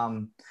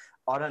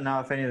 I don't know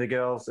if any of the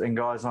girls and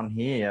guys on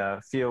here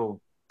feel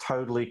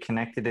totally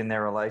connected in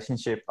their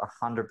relationship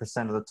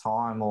 100% of the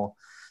time, or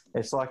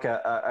it's like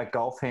a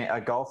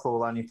golfer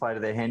will only play to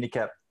their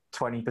handicap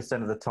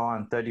 20% of the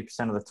time,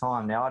 30% of the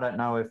time. Now, I don't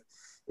know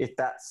if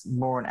that's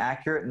more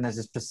inaccurate, and there's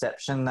this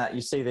perception that you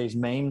see these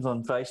memes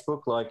on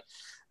Facebook, like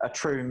a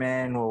true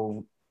man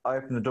will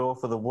open the door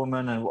for the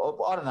woman, and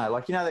I don't know,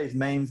 like, these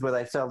memes where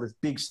they tell this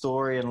big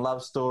story and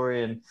love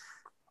story, and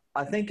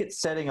I think it's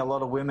setting a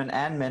lot of women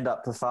and men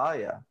up for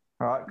failure,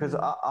 right? Because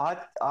I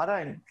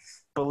don't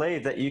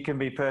believe that you can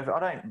be perfect.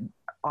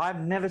 I've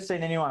never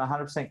seen anyone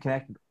 100%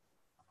 connected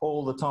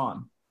all the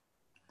time.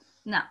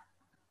 No.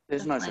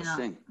 There's no such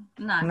thing.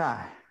 No.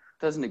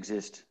 Doesn't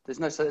exist. There's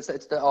no such.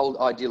 It's the old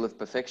ideal of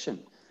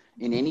perfection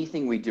in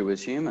anything we do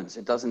as humans.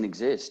 It doesn't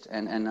exist.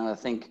 And I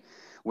think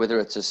whether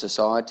it's a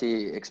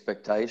society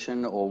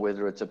expectation or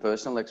whether it's a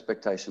personal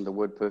expectation, the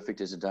word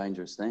perfect is a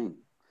dangerous thing.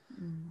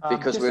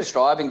 Because we're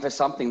striving for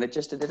something that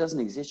doesn't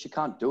exist. You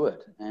can't do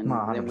it. And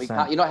then we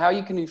can't, how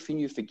you can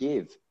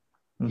forgive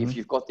if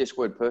you've got this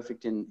word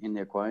perfect in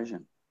the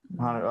equation.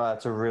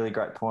 That's a really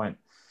great point.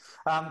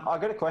 I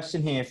got a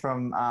question here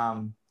from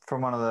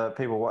one of the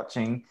people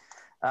watching.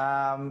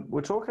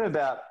 We're talking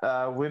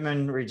about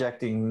women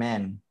rejecting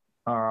men.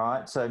 All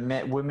right. So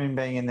women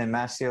being in their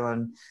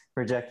masculine,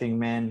 rejecting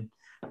men.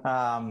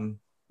 I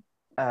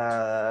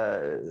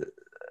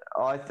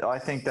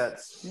think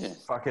that's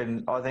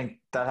I think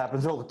that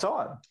happens all the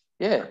time.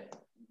 Yeah.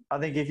 I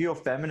think if you're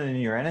feminine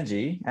in your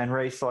energy, and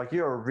Reese, like,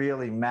 you're a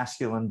really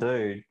masculine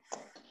dude,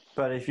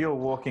 but if you're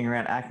walking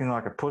around acting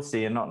like a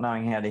pussy and not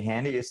knowing how to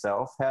handle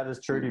yourself, how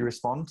does Trudy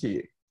respond to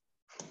you?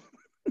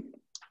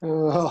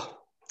 I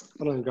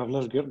don't think I've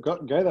never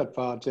go that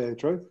far, to tell you the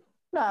truth.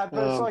 No,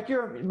 but it's like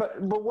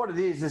but what it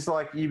is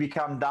like you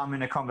become dumb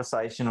in a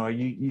conversation, or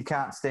you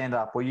can't stand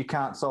up, or you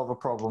can't solve a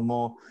problem,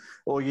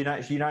 or you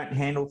don't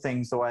handle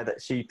things the way that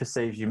she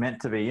perceives you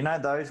meant to be. You know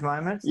those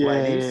moments,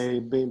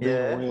 ladies?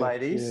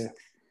 Ladies.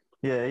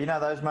 Yeah, you know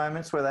those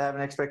moments where they have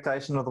an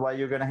expectation of the way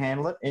you're going to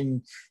handle it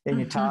in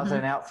your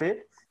Tarzan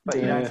outfit, but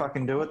you don't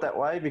fucking do it that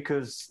way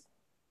because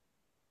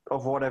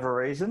of whatever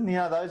reason. You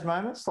know those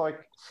moments? Like,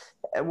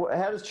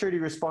 how does Trudy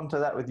respond to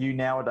that with you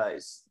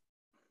nowadays?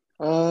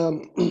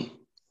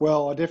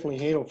 Well, I definitely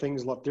handle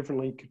things a lot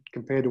differently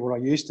compared to what I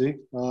used to.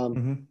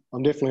 I'm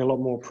definitely a lot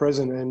more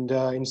present, and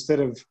instead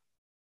of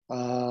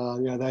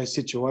those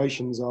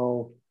situations,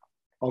 I'll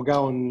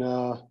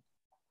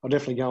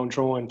definitely go and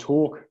try and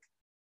talk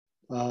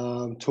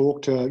to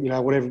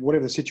whatever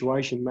the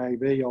situation may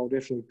be. I'll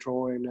definitely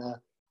try and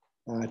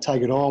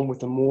take it on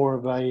with a more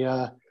of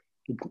a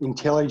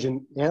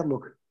intelligent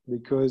outlook,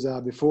 because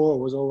before it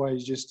was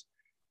always just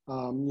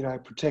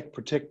protect.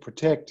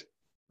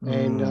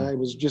 And it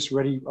was just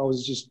ready. I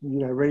was just,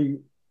 ready,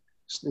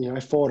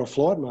 fight or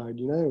flight mode,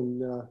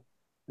 and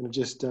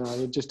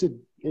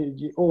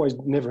it always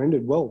never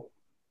ended well.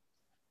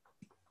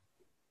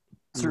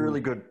 It's a really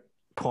good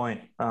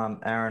point,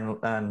 Aaron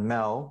and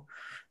Mel.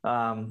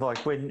 And I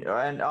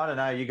don't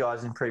know, you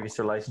guys in previous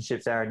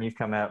relationships, Aaron, you've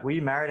come out. Were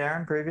you married,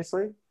 Aaron,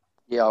 previously?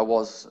 Yeah, I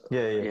was.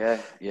 Yeah.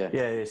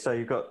 So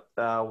you've got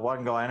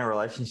one guy in a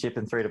relationship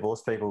and 3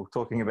 divorced people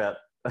talking about.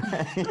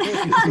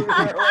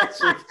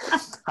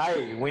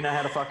 Hey, we know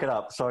how to fuck it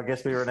up, so I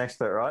guess we were an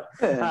expert, right?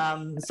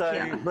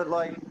 But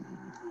like,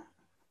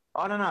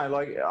 I don't know,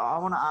 like, I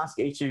want to ask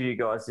each of you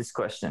guys this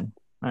question,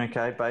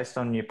 okay, based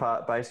on your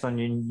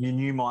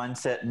new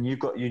mindset, and you've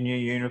got your new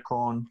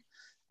unicorn.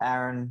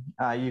 Aaron,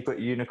 you've got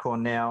your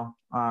unicorn now,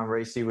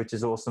 Reese, which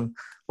is awesome.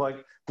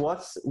 Like,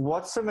 what's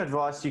some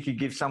advice you could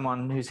give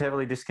someone who's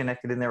heavily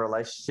disconnected in their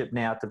relationship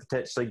now to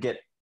potentially get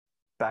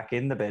back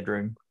in the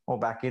bedroom, or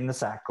back in the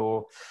sack,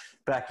 or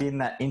back in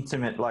that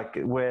intimate, like,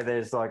 where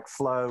there's like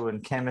flow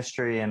and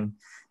chemistry and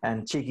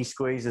cheeky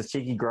squeezes,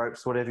 cheeky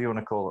gropes, whatever you want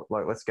to call it.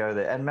 Like, let's go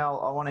there. And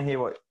Mel, I want to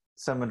hear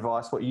some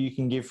advice, what you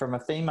can give from a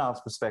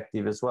female's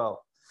perspective as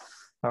well.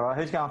 All right,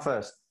 who's going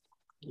first?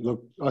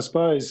 Look, I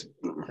suppose,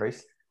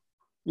 Reese,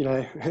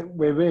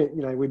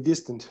 we're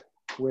distant.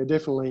 We're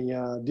definitely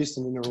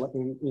distant in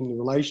the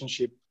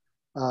relationship,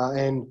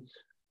 and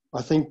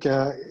I think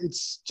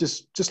it's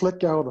just let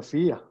go of the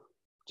fear.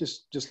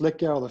 Just let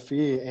go of the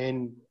fear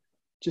and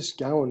just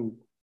go and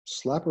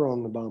slap her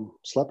on the bum,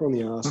 slap her on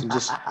the ass, and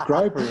just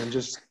grope her, and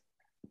just,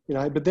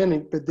 but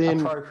then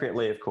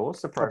appropriately, of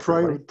course,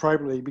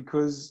 appropriately,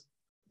 because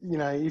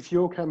if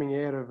you're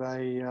coming out of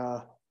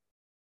a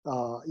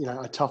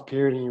tough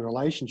period in your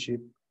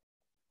relationship,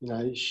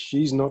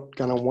 she's not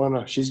going to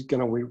want to.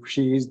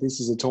 This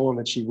is a time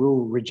that she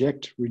will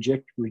reject.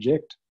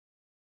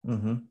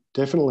 Mm-hmm.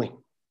 Definitely.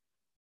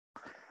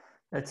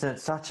 It's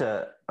such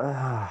a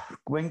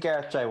when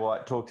Gareth J.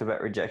 White talked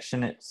about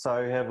rejection, it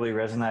so heavily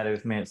resonated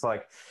with me. It's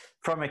like,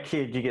 from a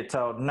kid, you get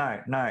told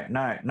no,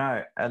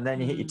 and then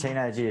you hit your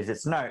teenage years,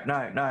 it's no,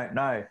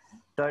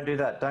 don't do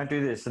that, don't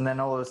do this, and then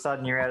all of a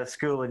sudden you're out of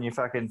school and you're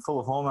fucking full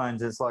of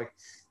hormones. It's like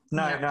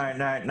no,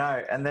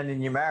 and then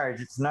in your marriage,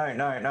 it's no.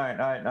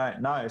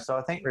 So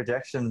I think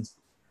rejection's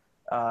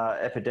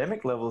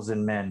epidemic levels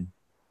in men.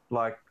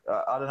 Like,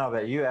 I don't know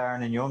about you,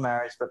 Aaron, in your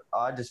marriage, but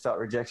I just felt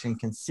rejection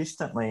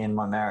consistently in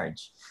my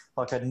marriage.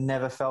 Like, I'd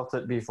never felt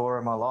it before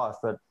in my life,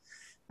 but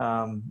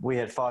we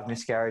had 5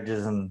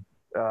 miscarriages and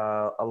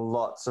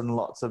lots and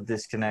lots of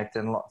disconnect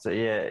and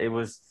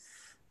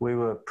we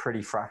were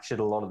pretty fractured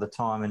a lot of the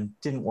time and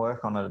didn't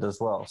work on it as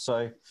well.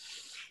 So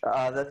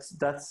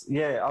that's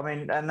I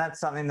mean, and that's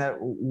something that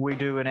we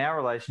do in our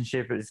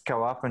relationship, is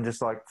go up and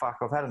just like, fuck,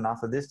 I've had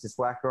enough of this, just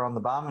whack her on the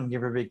bum and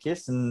give her a big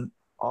kiss, and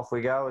off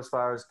we go as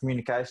far as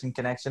communication,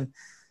 connection.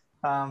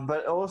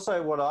 But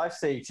also what I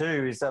see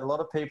too is that a lot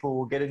of people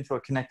will get into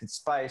a connected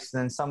space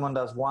and then someone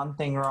does one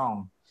thing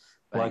wrong.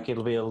 Bang. Like,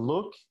 it'll be a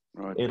look,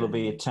 it'll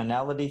be a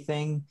tonality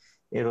thing,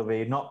 it'll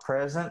be not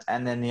present,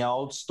 and then the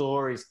old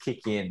stories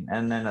kick in,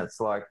 and then it's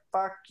like,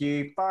 fuck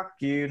you,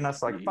 and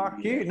that's like,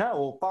 fuck you, no,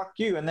 well, fuck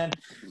you. And then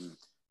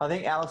I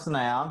think Alison A.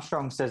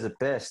 Armstrong says it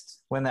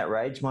best when that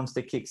rage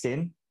monster kicks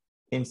in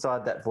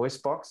inside that voice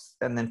box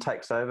and then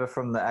takes over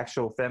from the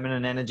actual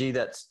feminine energy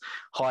that's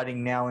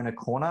hiding now in a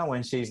corner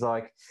when she's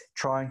like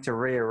trying to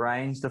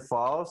rearrange the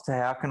files to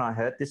how can I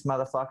hurt this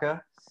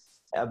motherfucker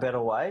a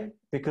better way?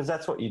 Because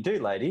that's what you do,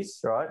 ladies,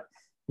 right?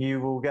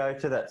 You will go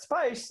to that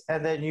space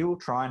and then you will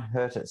try and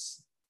hurt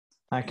us.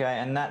 Okay,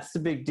 and that's the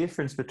big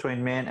difference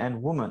between man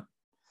and woman,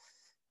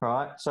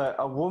 right? So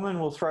a woman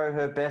will throw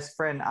her best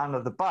friend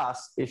under the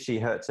bus if she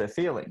hurts her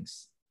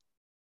feelings.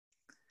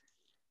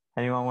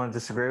 Anyone want to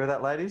disagree with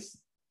that, ladies?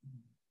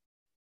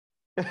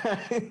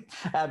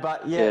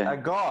 But a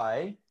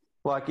guy,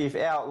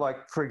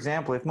 like for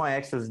example, if my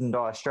ex was in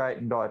dire straight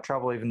and dire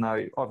trouble, even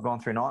though I've gone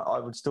through night, I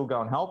would still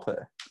go and help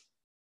her.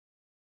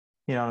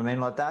 You know what I mean?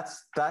 Like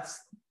that's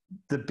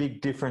the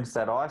big difference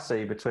that I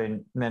see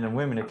between men and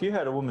women. If you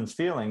hurt a woman's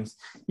feelings,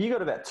 you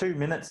got about 2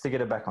 minutes to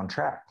get her back on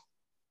track.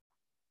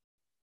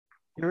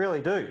 You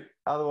really do.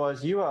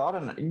 Otherwise, I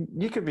don't know,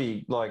 you could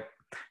be like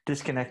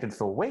disconnected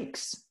for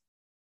weeks.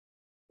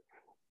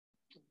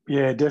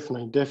 Yeah,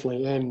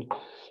 definitely. And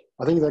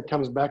I think that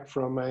comes back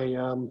from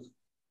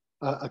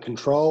a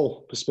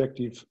control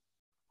perspective.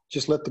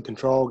 Just let the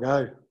control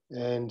go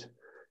and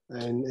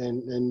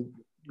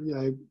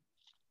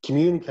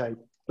communicate.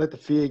 Let the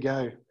fear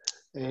go.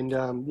 And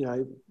I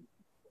mean,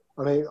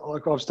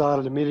 like I've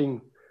started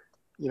admitting,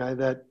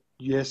 that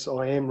yes,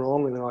 I am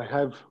wrong, and I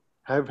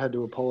have had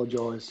to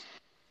apologise.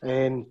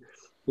 And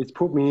it's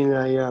put me in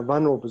a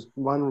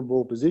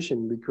vulnerable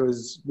position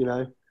because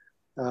 2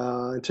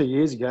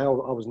 years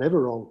ago I was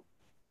never wrong.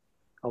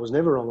 I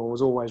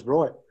was always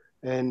right.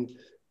 And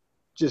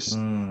just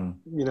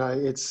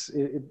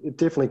it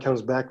definitely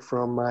comes back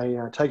from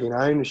taking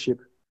ownership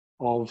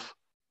of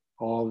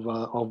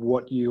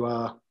what you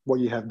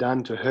have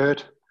done to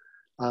hurt,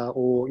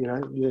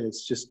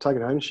 it's just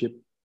taking ownership.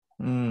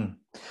 Some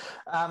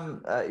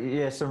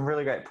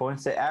really great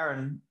points there,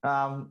 Aaron.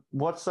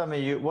 What's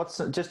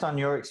just on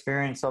your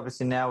experience,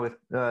 obviously now with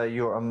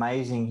your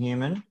amazing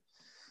human?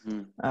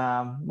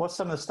 What's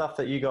some of the stuff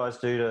that you guys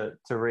do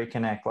to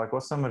reconnect? Like,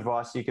 what's some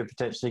advice you could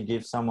potentially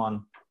give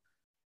someone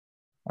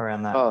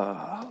around that?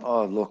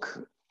 Oh,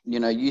 look,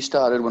 you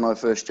started when I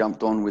first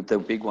jumped on with the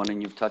big one,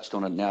 and you've touched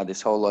on it now.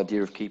 This whole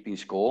idea of keeping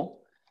score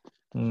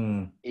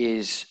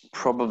is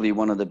probably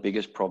one of the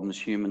biggest problems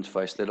humans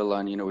face, let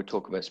alone, we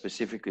talk about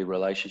specifically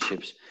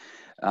relationships.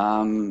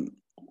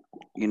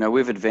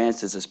 We've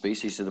advanced as a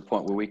species to the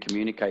point where we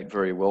communicate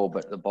very well,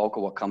 but the bulk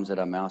of what comes out of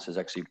our mouths is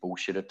actually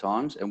bullshit at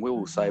times. And we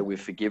will say we're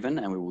forgiven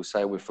and we will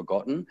say we're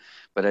forgotten.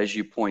 But as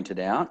you pointed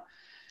out,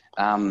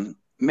 men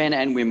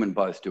and women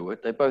both do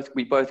it.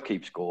 We both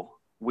keep score.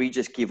 We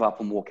just give up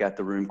and walk out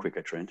the room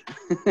quicker, Trent.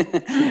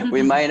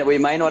 we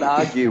may not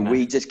argue.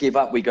 We just give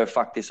up. We go,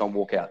 fuck this, I'll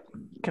walk out.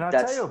 Can I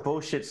tell you a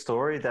bullshit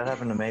story that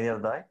happened to me the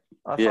other day?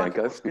 I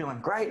was feeling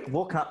great,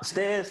 walking up the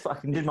stairs,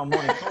 fucking did my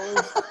morning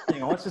calls.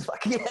 I was just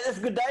like, that's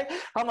a good day.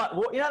 I'm like,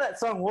 that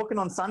song, Walking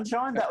on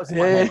Sunshine? That was in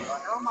my head.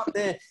 Right? I'm up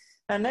there.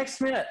 And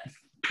next minute,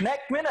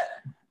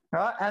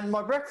 right? And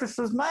my breakfast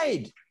was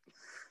made.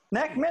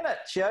 Next minute,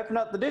 she opened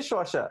up the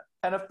dishwasher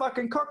and a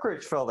fucking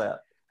cockroach fell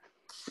out.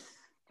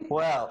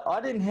 Well,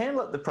 I didn't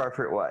handle it the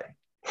appropriate way.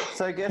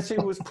 So guess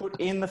who was put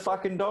in the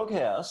fucking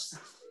doghouse?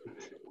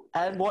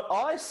 And what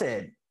I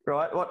said,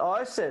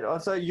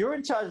 so you're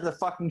in charge of the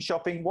fucking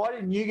shopping. Why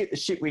didn't you get the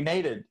shit we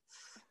needed?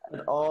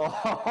 And,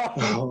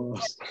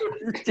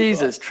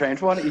 Jesus,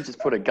 Trent, why don't you just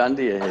put a gun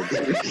to your head?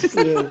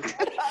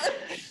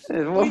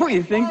 What were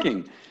you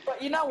thinking?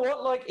 But you know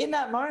what? Like, in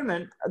that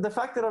moment, the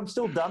fact that I'm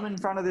still dumb in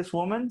front of this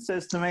woman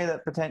says to me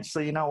that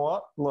potentially, you know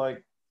what?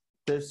 Like,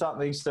 there's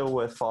something still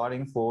worth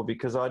fighting for,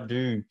 because I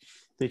do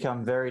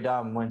become very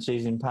dumb when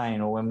she's in pain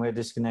or when we're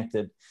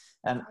disconnected.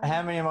 And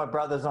how many of my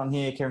brothers on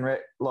here can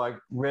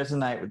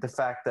resonate with the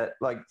fact that,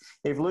 like,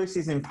 if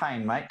Lucy's in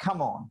pain, mate,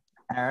 come on,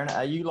 Aaron,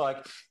 are you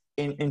like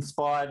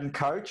inspired and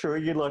coach, or are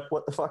you like,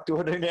 what the fuck do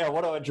I do now?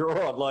 What do I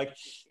draw on? Like,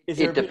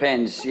 it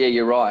depends. Yeah,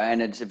 you're right.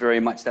 And it's very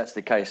much that's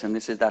the case. And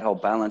this is that whole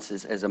balance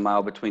as a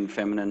male between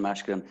feminine and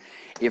masculine.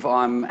 If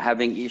I'm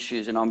having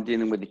issues and I'm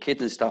dealing with the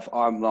kids and stuff,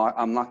 I'm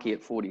lucky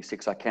at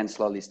 46, I can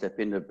slowly step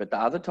into it. But the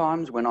other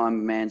times when I'm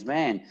a man's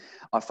man,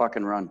 I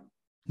fucking run.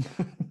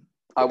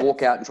 I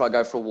walk out and try to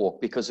go for a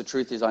walk, because the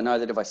truth is I know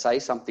that if I say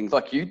something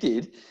like you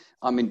did,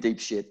 I'm in deep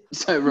shit.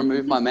 So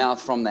remove my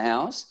mouth from the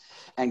house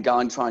and go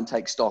and try and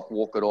take stock,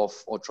 walk it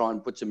off, or try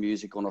and put some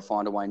music on, or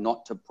find a way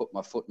not to put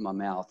my foot in my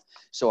mouth,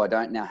 so I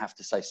don't now have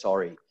to say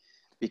sorry.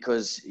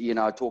 Because,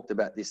 I talked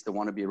about this, the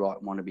want to be right,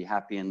 want to be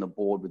happy, and the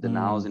board with the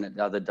nails in it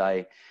the other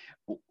day.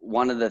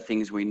 One of the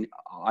things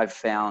I've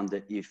found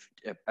that if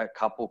a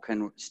couple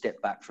can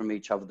step back from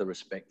each other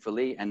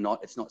respectfully and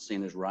it's not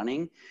seen as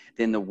running,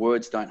 then the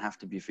words don't have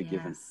to be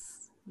forgiven.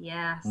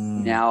 Yes.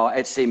 Now,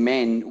 it's the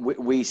men,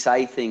 we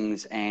say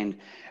things, and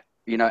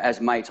as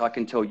mates, I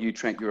can tell you,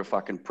 Trent, you're a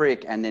fucking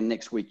prick, and then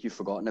next week you've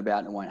forgotten about it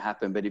and it won't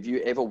happen. But if you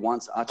ever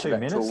once utter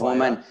that to a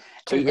woman,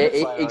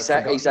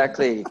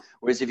 exactly.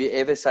 Whereas if you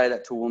ever say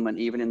that to a woman,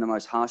 even in the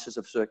most harshest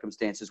of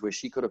circumstances where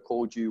she could have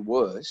called you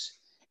worse,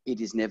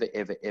 it is never,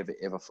 ever, ever,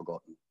 ever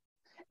forgotten.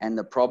 And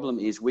the problem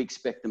is we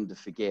expect them to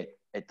forget.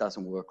 It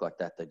doesn't work like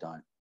that. They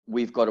don't.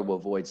 We've got to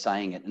avoid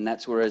saying it. And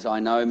that's whereas I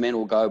know men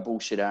will go,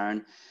 bullshit,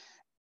 Aaron.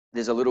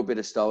 There's a little bit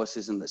of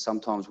stoicism that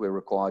sometimes we're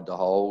required to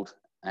hold.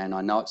 And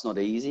I know it's not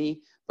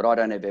easy, but I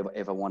don't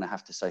ever want to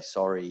have to say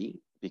sorry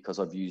because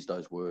I've used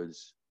those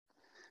words.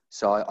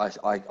 So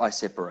I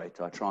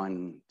separate. I try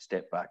and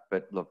step back.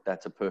 But look,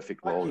 that's a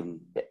perfect world.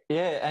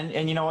 Yeah,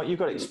 and you know what? You've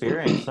got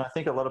experience. And I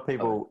think a lot of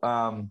people,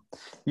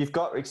 you've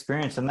got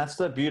experience, and that's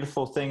the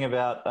beautiful thing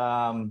about.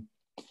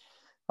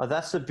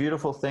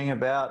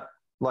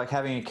 Like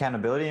having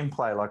accountability in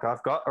play. Like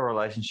I've got a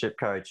relationship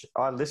coach.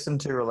 I listen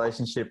to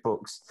relationship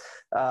books.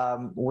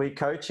 We're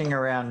coaching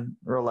around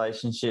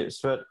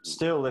relationships, but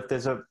still, if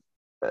there's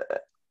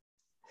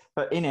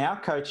but in our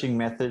coaching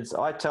methods,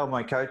 I tell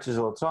my coaches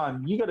all the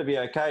time, you got to be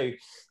okay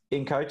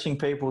in coaching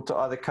people to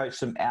either coach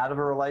them out of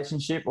a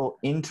relationship or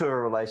into a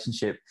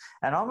relationship.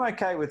 And I'm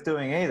okay with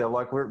doing either.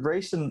 Like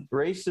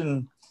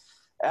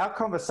our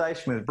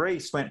conversation with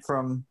Reese went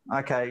from,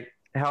 okay,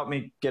 help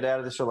me get out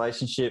of this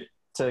relationship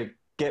to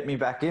get me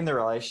back in the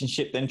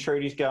relationship. Then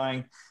Trudy's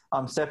going,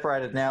 I'm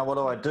separated now. What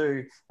do I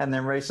do? And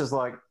then Reese is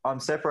like, I'm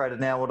separated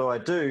now. What do I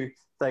do?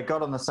 They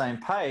got on the same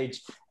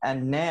page.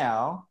 And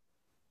now,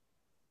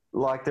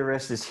 like the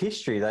rest is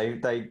history.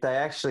 They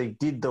actually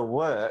did the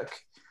work.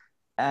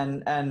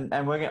 And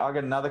I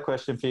got another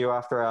question for you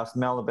after I asked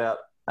Mel about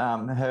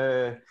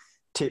her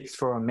tips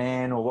for a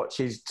man or what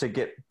she's to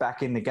get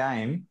back in the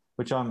game,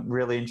 which I'm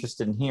really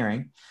interested in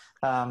hearing.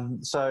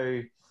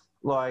 So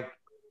like,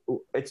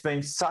 it's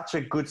been such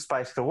a good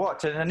space to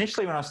watch. And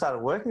initially when I started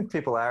working with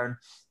people, Aaron,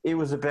 it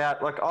was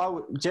about like,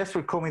 Jeff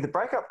would call me the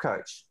breakup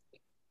coach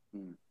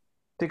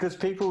because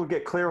people would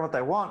get clear on what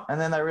they want. And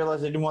then they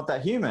realized they didn't want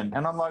that human.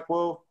 And I'm like,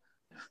 well,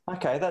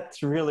 okay,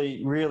 that's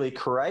really, really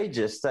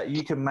courageous that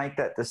you can make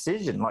that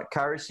decision, like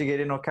courage to get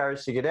in or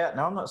courage to get out.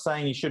 Now, I'm not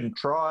saying you shouldn't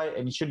try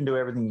and you shouldn't do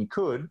everything you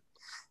could,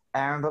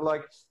 Aaron, but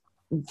like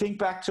think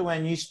back to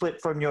when you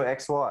split from your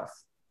ex-wife.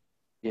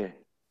 Yeah.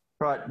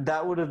 Right,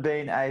 that would have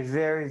been a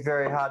very,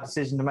 very hard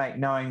decision to make,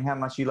 knowing how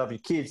much you love your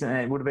kids. And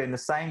it would have been the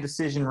same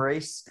decision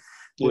Reese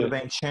would have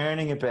been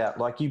churning about.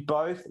 Like, you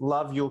both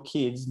love your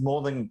kids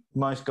more than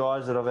most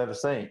guys that I've ever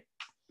seen.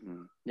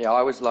 Yeah,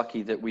 I was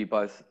lucky that we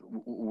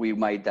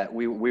made that.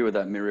 We were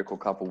that miracle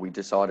couple. We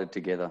decided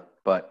together.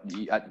 But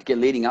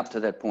leading up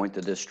to that point,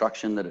 the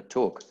destruction that it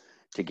took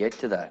to get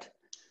to that.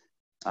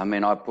 I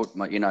mean, I put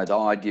my, the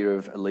idea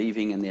of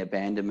leaving and the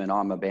abandonment,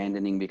 I'm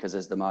abandoning because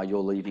as the male, you're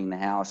leaving the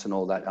house and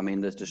all that. I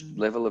mean, there's just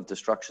level of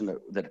destruction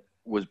that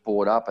was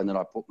brought up and that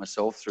I put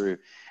myself through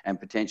and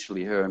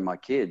potentially her and my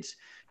kids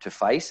to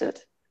face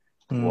it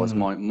was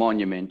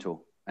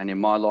monumental. And in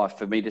my life,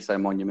 for me to say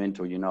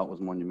monumental, it was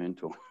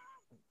monumental.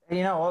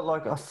 You know what?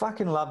 Like, I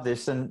fucking love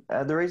this. And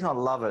the reason I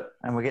love it,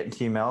 and we're getting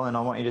to you, Mel, and I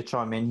want you to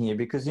chime in here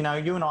because, you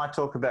and I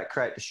talk about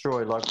create,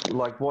 destroy,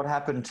 like what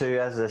happened to,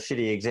 as a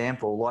shitty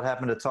example, what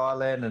happened to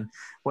Thailand and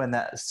when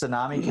that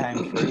tsunami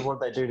came through,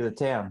 what did they do to the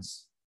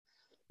towns?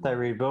 They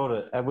rebuilt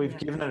it. And we've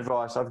given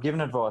advice. I've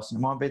given advice. And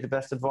it might be the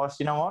best advice.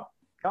 You know what?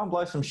 Go and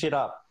blow some shit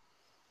up.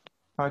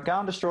 All right, go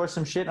and destroy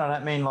some shit. And I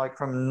don't mean like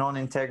from a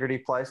non-integrity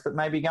place, but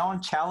maybe go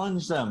and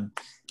challenge them.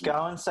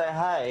 Go and say,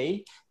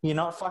 hey, you're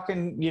not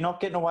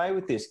getting away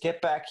with this.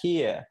 Get back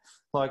here.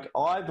 Like,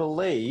 I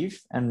believe,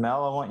 and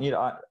Mel, I want you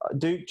to,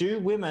 do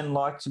women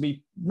like to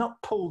be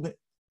not pulled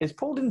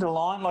into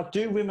line? Like,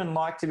 do women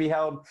like to be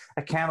held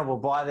accountable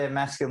by their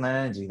masculine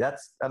energy?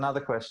 That's another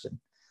question.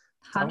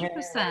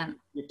 100%.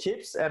 Your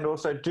tips, and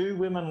also, do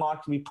women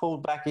like to be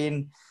pulled back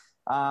in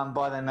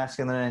by their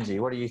masculine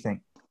energy? What do you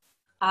think?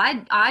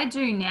 I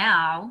do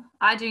now.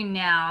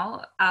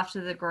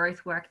 After the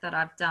growth work that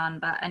I've done,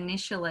 but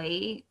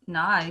initially,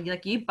 no.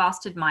 Like, you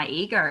busted my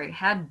ego.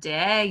 How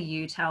dare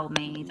you tell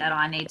me that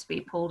I need to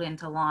be pulled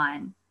into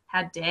line?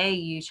 How dare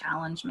you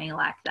challenge me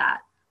like that?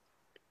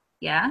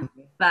 Yeah.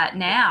 But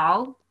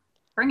now,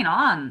 bring it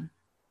on.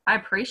 I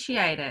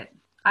appreciate it.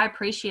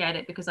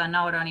 Because I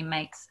know it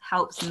only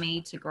helps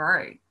me to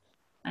grow.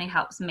 And it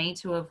helps me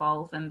to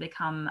evolve and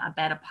become a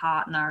better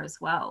partner as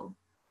well.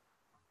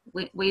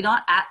 We're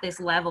not at this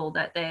level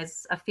that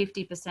there's a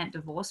 50%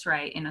 divorce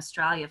rate in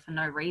Australia for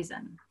no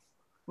reason.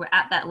 We're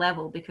at that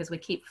level because we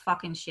keep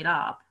fucking shit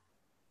up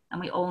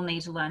and we all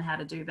need to learn how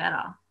to do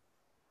better.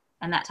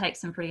 And that takes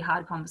some pretty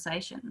hard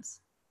conversations.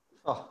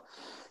 Oh,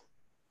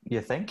 you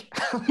think?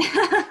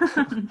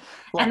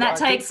 And that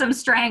takes some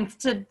strength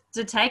to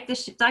take the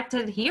shit, like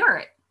to hear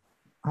it.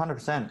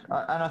 100%.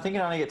 And I think it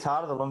only gets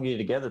harder the longer you're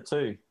together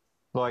too.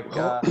 Like,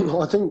 I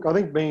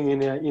think being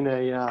in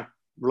a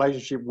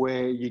relationship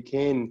where you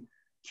can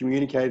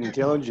communicate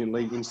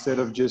intelligently instead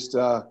of just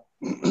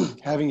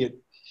having it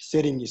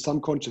set in your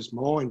subconscious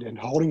mind and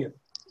holding it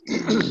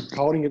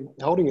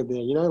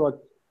there, like,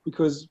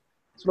 because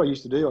that's what I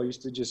used to do. I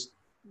used to just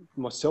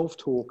myself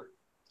talk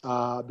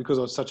because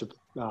I was such a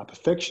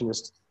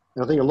perfectionist.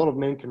 And I think a lot of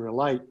men can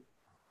relate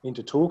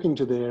into talking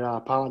to their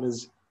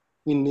partners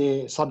in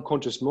their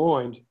subconscious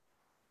mind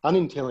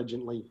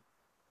unintelligently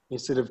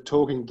instead of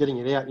getting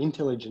it out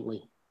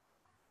intelligently.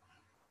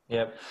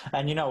 Yep.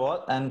 And you know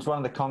what? And it's one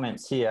of the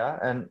comments here,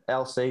 and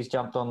LC's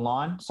jumped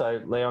online. So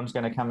Leon's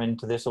going to come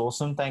into this.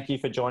 Awesome. Thank you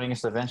for joining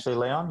us eventually,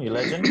 Leon, you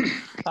legend.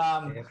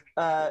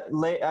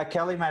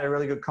 Kelly made a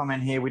really good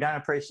comment here. We don't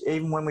appreciate,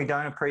 even when we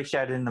don't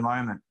appreciate it in the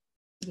moment.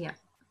 Yeah.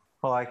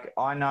 Like,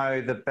 I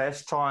know the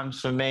best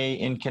times for me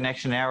in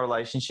connection, our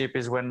relationship,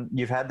 is when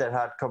you've had that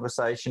hard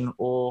conversation,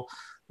 or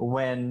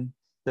when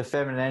the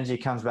feminine energy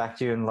comes back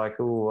to you and like,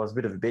 oh, I was a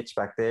bit of a bitch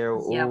back there.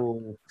 Yep.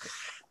 Oh,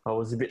 I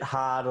was a bit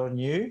hard on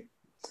you.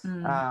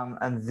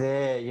 And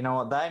there, you know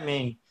what they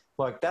mean?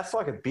 Like, that's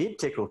like a beard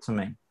tickle to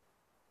me.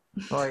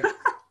 Like,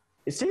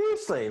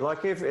 seriously,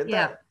 like if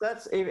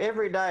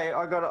every day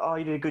I got, oh,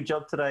 you did a good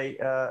job today,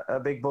 a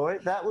big boy,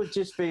 that would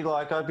just be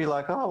like, I'd be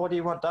like, oh, what do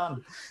you want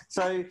done?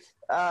 So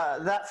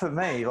that for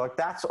me, like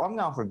I'm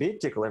going for a beard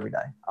tickle every day.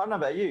 I don't know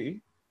about you.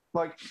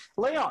 Like,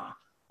 Leon.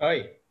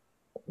 Hey.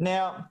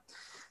 Now,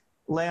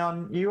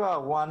 Leon, you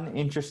are one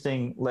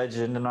interesting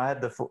legend, and I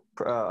had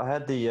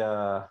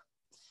the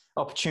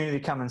opportunity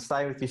to come and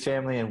stay with your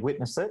family and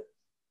witness it.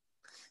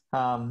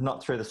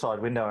 Not through the side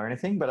window or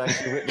anything, but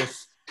actually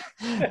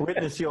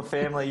witness your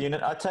family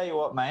unit. I tell you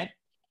what, mate,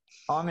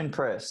 I'm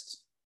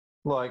impressed.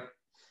 Like,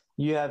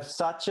 you have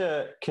such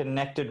a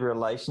connected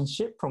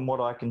relationship from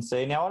what I can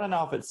see. Now, I don't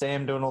know if it's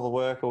Sam doing all the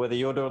work or whether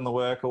you're doing the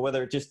work or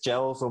whether it just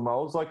gels or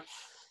molds. Like,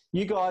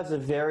 you guys are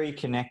very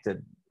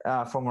connected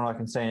from what I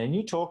can see. And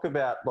you talk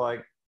about,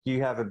 like,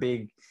 you have a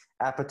big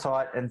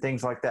appetite and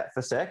things like that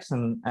for sex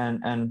and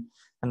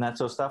that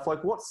sort of stuff.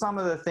 Like, what's some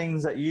of the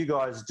things that you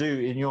guys do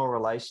in your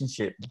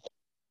relationship?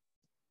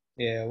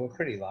 Yeah, we're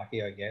pretty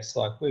lucky, I guess.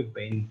 Like, we've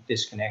been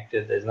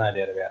disconnected. There's no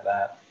doubt about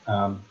that.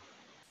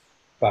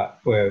 But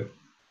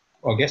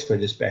I guess we're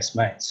just best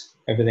mates.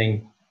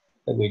 Everything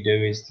that we do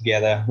is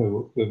together.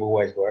 We've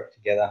always worked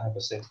together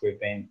ever since we've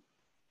been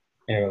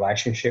in a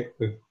relationship.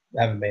 We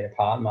haven't been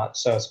apart much.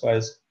 So I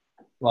suppose,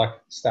 like,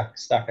 stuck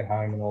at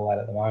home and all that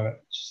at the moment,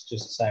 it's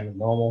just the same as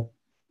normal.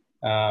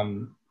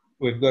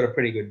 We've got a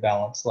pretty good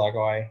balance. Like,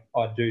 I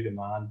do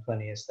demand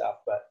plenty of stuff,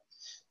 but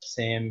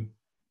Sam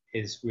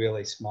is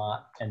really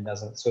smart and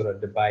doesn't sort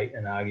of debate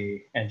and argue,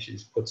 and she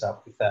just puts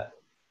up with that.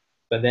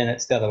 But then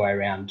it's the other way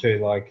around too.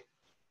 Like,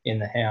 in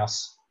the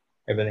house,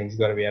 everything's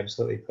got to be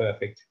absolutely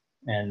perfect,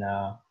 and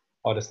I'll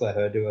just let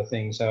her do her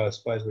thing. So I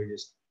suppose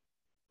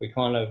we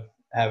kind of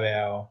have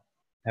our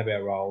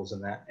roles in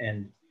that.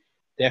 And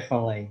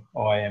definitely,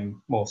 I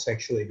am more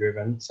sexually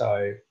driven,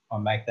 so I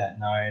make that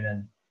known.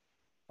 And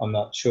I'm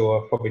not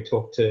sure, I've probably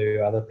talked to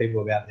other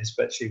people about this,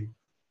 but she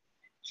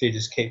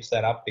just keeps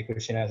that up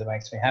because she knows it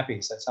makes me happy.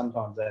 So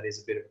sometimes that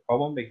is a bit of a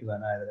problem because I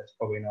know that it's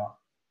probably not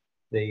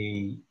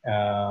the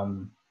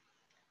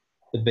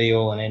be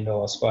all and end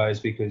all, I suppose,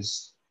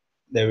 because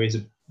there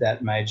is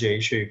that major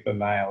issue for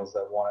males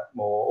that want it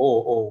more,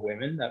 or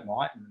women that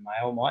might, and the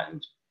male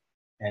mightn't.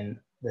 And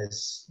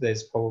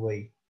there's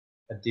probably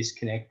a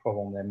disconnect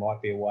problem. There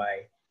might be a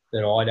way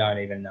that I don't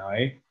even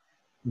know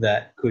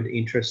that could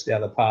interest the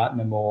other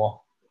partner more,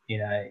 in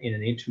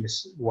an intimate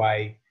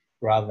way,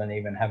 rather than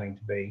even having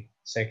to be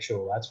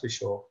sexual. That's for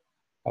sure.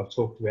 I've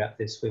talked about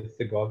this with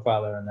The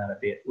Godfather and that a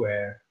bit,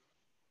 where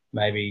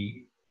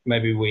maybe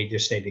we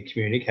just need to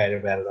communicate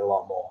about it a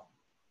lot more.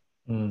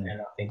 And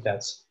I think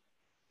that's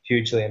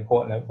hugely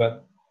important.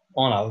 But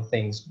on other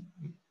things,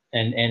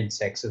 and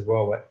sex as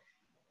well.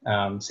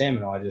 But Sam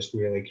and I just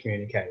really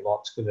communicate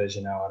lots because, as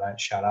you know, I don't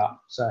shut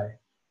up. So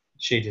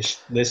she just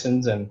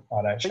listens and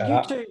I don't shut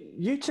up.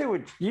 You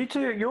two,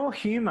 your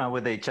humour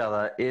with each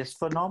other is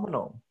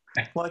phenomenal.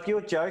 Like,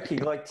 you're joking.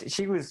 Like,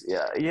 she was,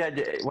 you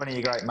had one of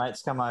your great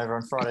mates come over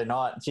on Friday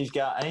night, and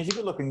and he's a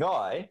good-looking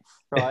guy,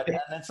 right? And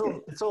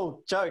it's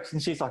all jokes,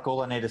 and she's like,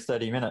 all I need is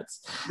 30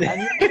 minutes.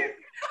 And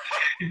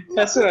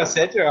that's what I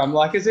said to her. I'm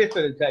like, as if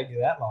it'd take you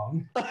that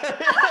long. And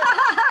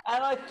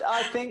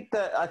I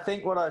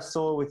think what I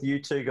saw with you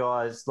two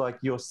guys, like,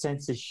 your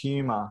sense of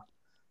humour,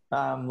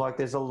 like,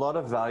 there's a lot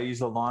of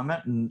values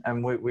alignment,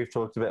 and we've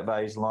talked about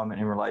values alignment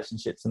in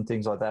relationships and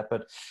things like that.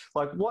 But,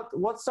 like,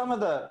 what's some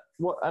of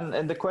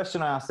and the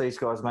question I asked these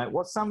guys, mate,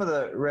 what's some of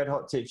the red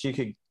hot tips you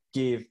could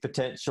give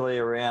potentially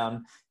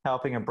around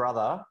helping a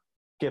brother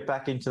get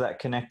back into that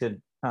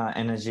connected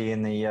energy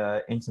in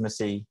the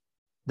intimacy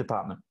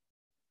department?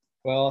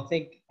 Well, I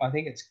think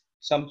it's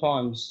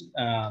sometimes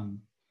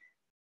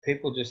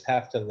people just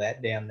have to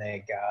let down their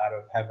guard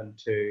of having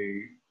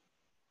to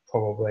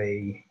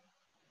probably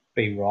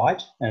be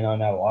right. And I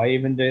know I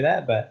even do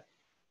that, but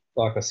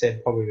like I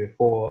said probably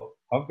before,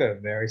 I've got a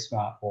very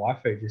smart wife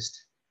who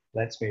just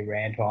lets me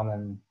rant on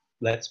and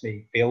lets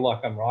me feel like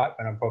I'm right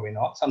when I'm probably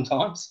not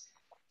sometimes.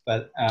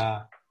 But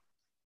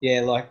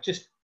yeah, like,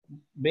 just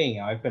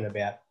being open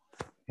about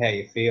how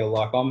you feel.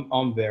 Like,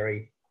 I'm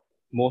very,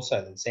 more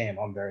so than Sam,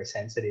 I'm very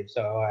sensitive.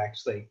 So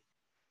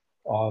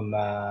I'm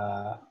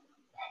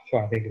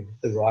trying to think of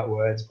the right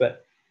words,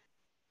 but,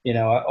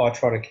 I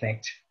try to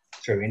connect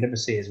through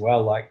intimacy as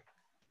well, like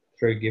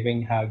through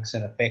giving hugs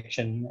and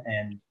affection,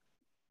 and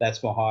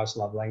that's my highest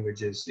love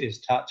language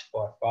is touch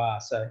by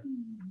far. So,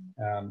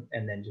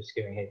 and then just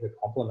giving heaps of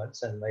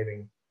compliments and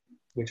leaving,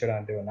 which I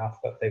don't do enough,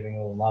 but leaving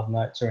little love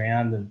notes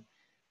around. And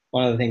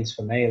one of the things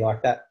for me,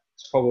 like that,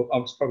 I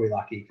was probably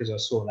lucky because I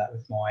saw that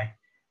with my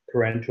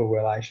parental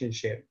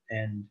relationship,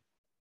 and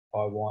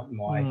I want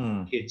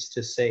my kids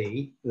to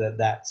see that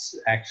that's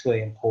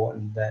actually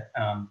important, that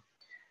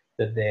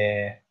that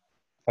their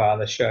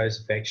father shows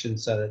affection,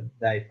 so that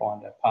they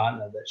find a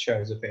partner that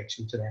shows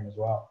affection to them as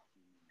well.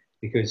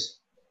 Because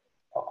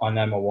I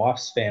know my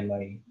wife's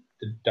family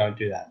don't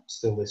do that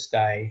still this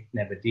day,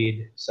 never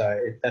did. So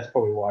that's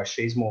probably why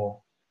she's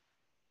more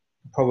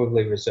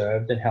probably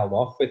reserved and held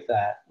off with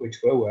that, which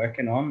we're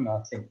working on.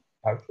 I think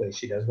hopefully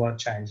she does want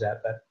to change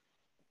that, but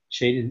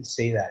she didn't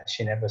see that.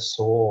 She never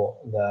saw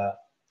the,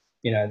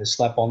 you know, the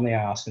slap on the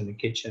ass in the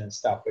kitchen and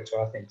stuff, which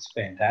I think is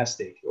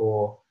fantastic,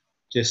 or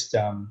just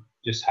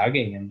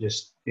hugging and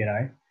just, you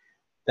know,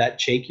 that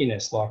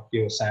cheekiness like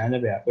you were saying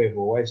about. We've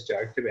always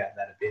joked about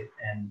that a bit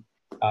and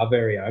are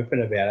very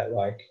open about it.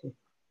 Like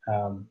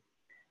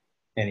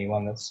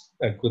anyone that's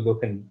a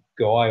good-looking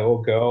guy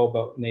or girl,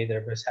 but neither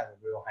of us have a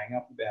real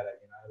hang-up about it,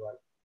 you know,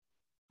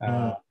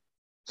 like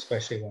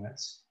especially when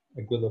it's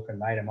a good-looking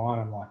mate of mine.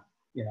 I'm like,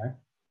 you know,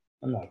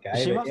 I'm not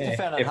gay. She but must yeah, have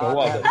found it if hard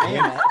I to was, have me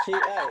around.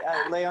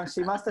 Hey, Leon,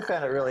 she must have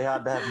found it really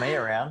hard to have me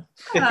around.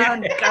 Oh,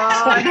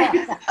 God.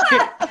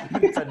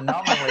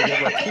 Phenomenally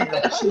good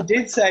looking. She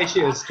did say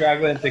she was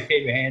struggling to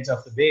keep her hands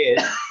off the beard.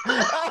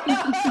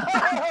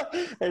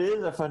 It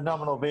is a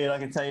phenomenal beard, I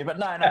can tell you. But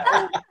no.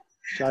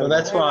 Well,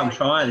 that's why I'm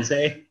trying,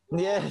 see?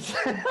 Yeah,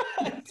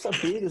 it's a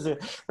beard.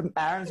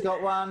 Aaron's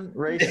got one.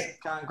 Reese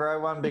can't grow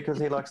one because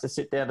he likes to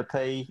sit down to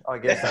pee. I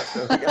guess that's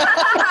where we go.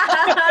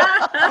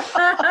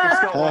 He's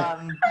got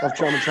one. I'm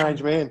trying to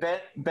change, man.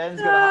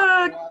 Ben's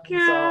got a one, so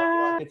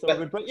like, it's all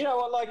good. But you know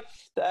what? Like,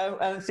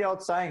 and it's the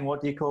old saying: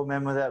 "What do you call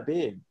men without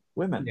beard?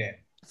 Women." Yeah.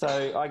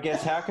 So I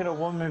guess how can a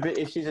woman be,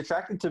 if she's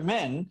attracted to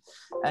men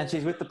and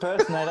she's with the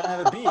person they don't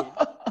have a beard?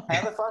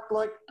 How the fuck,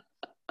 like,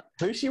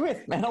 who's she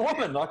with, man or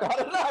woman? Like, I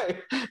don't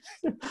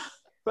know.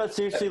 But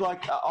seriously,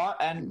 like,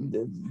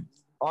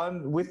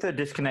 I'm with the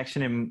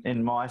disconnection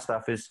in my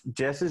stuff is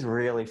Jess is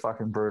really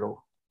fucking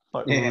brutal.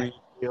 Like,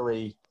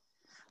 really.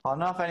 I don't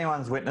know if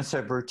anyone's witnessed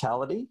her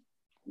brutality,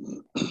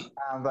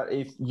 but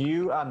if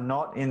you are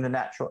not in the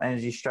natural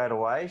energy straight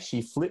away,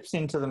 she flips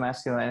into the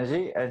masculine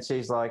energy and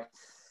she's like,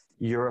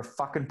 "You're a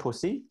fucking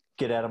pussy.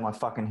 Get out of my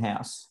fucking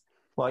house."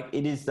 Like,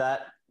 it is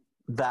that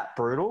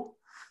brutal.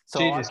 So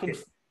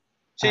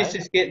she's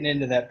just getting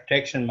into that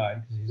protection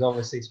mode because she's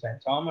obviously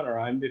spent time on her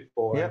own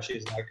before, Yep. and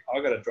she's like, "I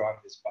got to drive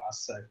this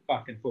bus, so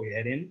fucking pull your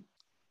head in."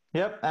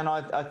 Yep, and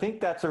I think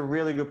that's a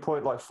really good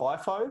point. Like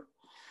FIFO,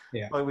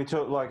 yeah. Like we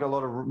took like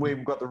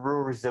we've got the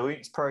Rural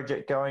Resilience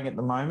Project going at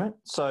the moment.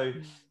 So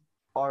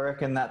I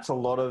reckon that's a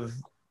lot of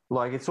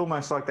like it's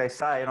almost like they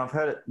say, and I've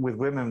heard it with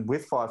women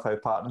with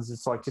FIFO partners.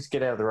 It's like just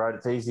get out of the road.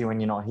 It's easier when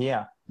you're not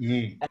here.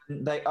 Mm.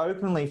 And they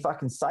openly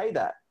fucking say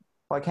that.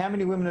 Like how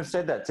many women have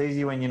said that? It's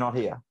easier when you're not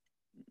here.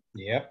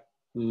 Yep.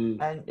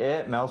 Mm. And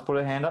yeah, Mel's put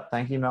her hand up.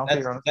 Thank you, Mel.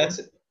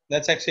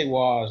 That's actually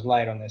why I was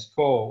late on this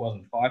call. It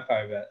wasn't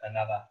FIFO, but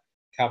another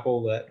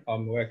couple that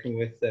I'm working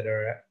with that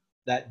are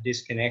that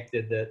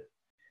disconnected that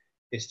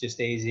it's just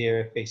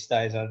easier if he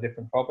stays on a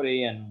different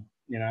property, and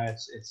you know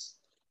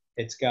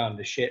it's going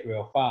to shit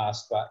real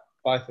fast. But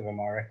both of them,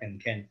 I reckon,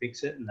 can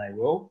fix it, and they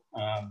will.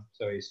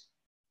 So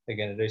they're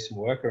going to do some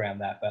work around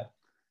that. But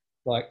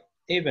like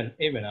even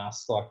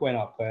us, like we're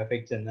not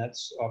perfect, and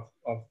that's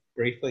I've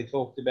briefly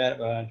talked about it,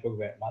 but I don't talk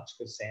about it much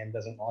because Sam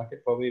doesn't like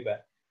it probably.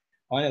 But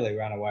I nearly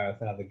ran away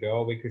with another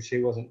girl because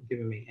she wasn't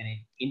giving me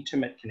any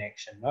intimate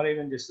connection, not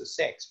even just the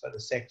sex, but the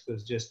sex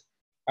was just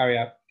hurry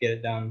up, get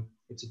it done.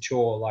 It's a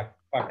chore, like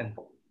fucking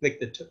flick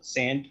the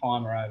sand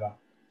timer over.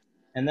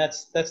 And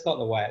that's not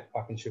the way it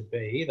fucking should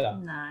be either.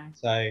 No.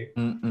 So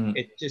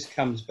it just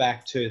comes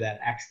back to that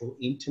actual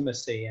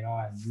intimacy, and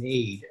I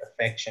need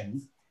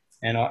affection.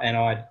 And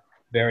I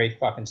very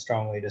fucking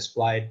strongly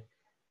displayed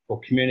or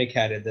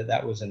communicated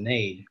that was a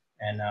need.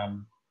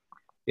 And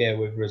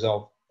we've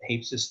resolved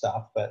heaps of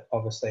stuff, but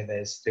obviously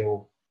there's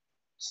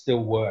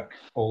still work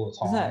all the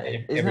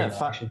time. Isn't it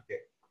fun?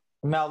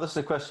 Mel, this is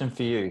a question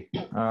for you.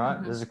 All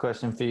right, This is a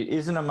question for you.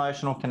 Is an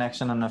emotional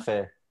connection an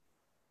affair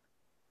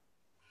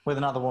with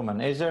another woman?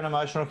 Is there an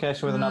emotional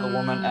connection with another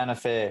woman and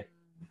affair?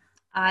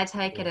 I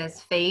take it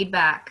as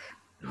feedback.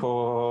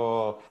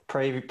 For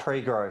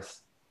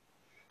pre-growth.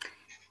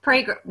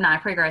 Pre-growth.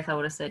 I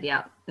would have said,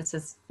 yeah, it's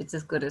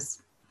as good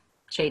as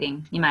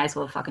cheating. You may as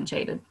well have fucking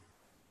cheated.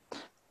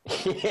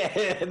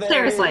 Yeah,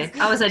 seriously,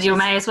 I would have said you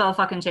may as well have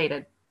fucking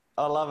cheated.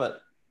 I love it.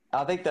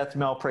 I think that's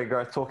Mel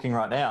pre-growth talking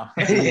right now.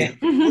 Yeah,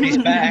 she's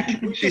back.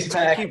 She's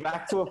back. Taking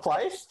back to a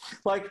place.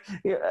 Like,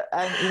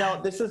 and you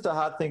know, this is the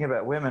hard thing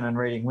about women and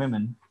reading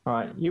women,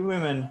 right? You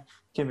women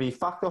can be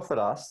fucked off at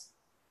us,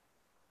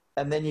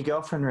 and then your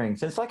girlfriend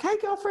rings. And it's like, hey,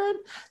 girlfriend.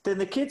 Then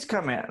the kids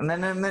come out. And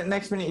then the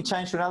next minute you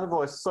change to another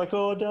voice. It's like,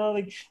 oh,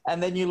 darling.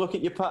 And then you look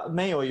at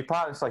me or your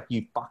partner. It's like,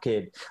 you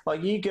fuckhead.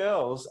 Like, you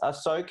girls are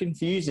so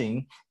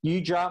confusing.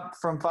 You jump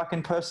from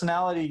fucking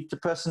personality to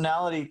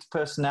personality to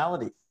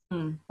personality.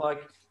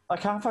 Like, I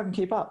can't fucking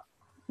keep up.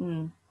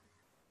 No,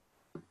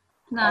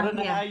 I don't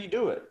know how you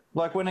do it.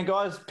 Like when a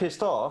guy's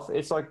pissed off,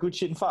 it's like good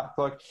shit and fuck.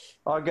 Like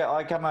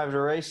I come over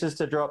to Reese's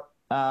to drop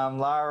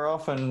Lara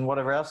off and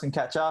whatever else and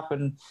catch up,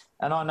 and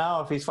I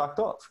know if he's fucked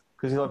off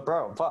because he's like,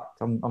 bro, I'm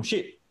fucked. I'm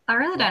shit. I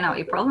really don't know what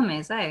your problem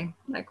is, eh?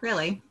 Like,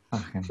 really?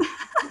 Okay.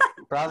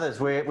 Brothers,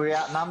 we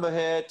outnumber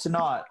her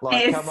tonight.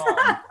 Like, come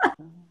on.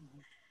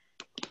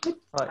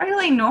 Like,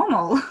 really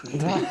normal.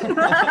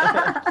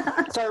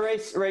 So,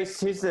 Reese,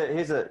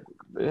 here's a.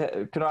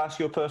 Can I ask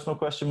you a personal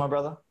question, my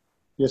brother?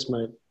 Yes,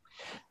 mate.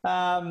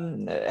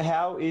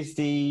 How is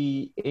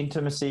the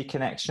intimacy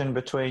connection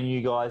between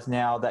you guys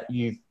now that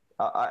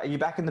are you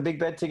back in the big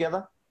bed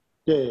together?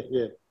 Yeah.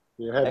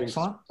 Having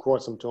Excellent.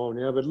 Quite some time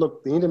now, but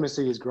look, the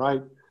intimacy is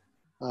great.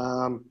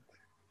 I've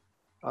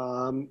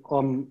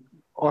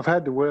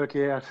had to work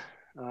out.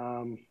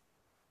 I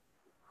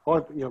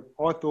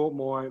thought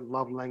my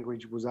love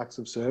language was acts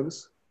of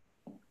service,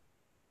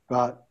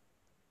 but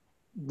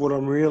what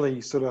I'm really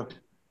sort of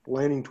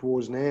leaning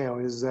towards now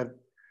is that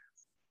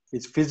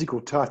it's physical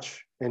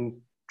touch,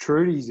 and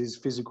Trudy's is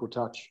physical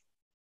touch.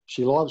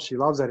 She loves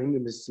that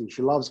intimacy.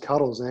 She loves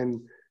cuddles,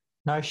 and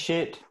no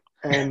shit.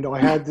 And I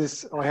had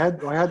this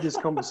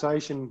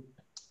conversation.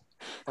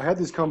 I had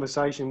this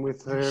conversation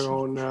with her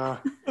on. I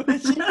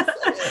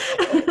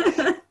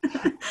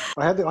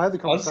had the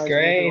conversation with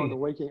her on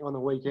the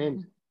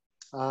weekend.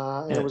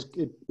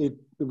 It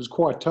was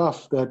quite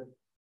tough that,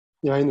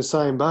 in the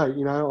same boat,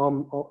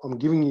 I'm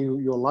giving you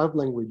your love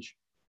language.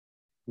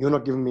 You're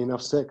not giving me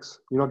enough sex.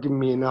 You're not giving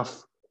me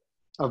enough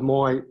of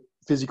my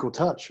physical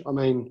touch. I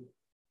mean,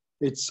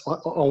 I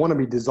want to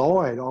be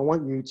desired. I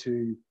want you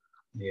to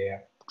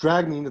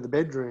drag me into the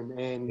bedroom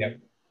and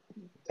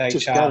take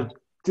charge.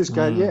 Go,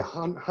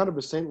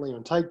 100%,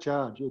 Leon. Take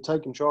charge. You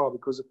take control,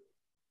 because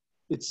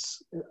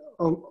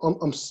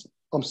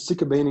I'm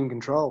sick of being in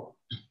control.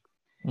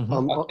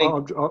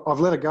 Mm-hmm. I've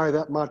let it go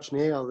that much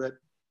now that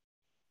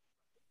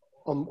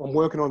I'm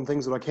working on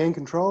things that I can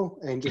control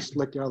and just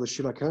let go of the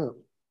shit I can't.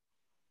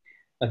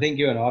 I think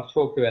you and I have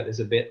talked about this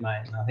a bit,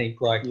 mate. And I think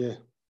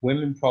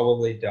women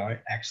probably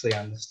don't actually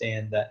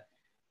understand that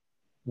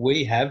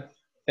we have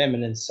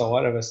feminine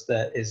side of us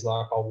that is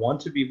like, I want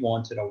to be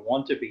wanted. I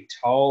want to be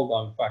told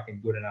I'm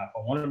fucking good enough. I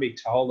want to be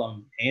told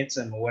I'm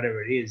handsome or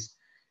whatever it is.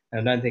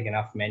 And I don't think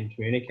enough men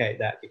communicate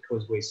that,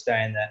 because we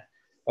stay in that,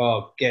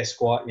 oh, guess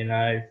what,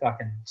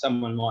 fucking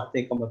someone might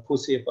think I'm a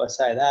pussy if I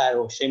say that,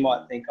 or she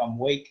might think I'm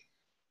weak,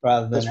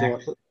 rather than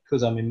actually,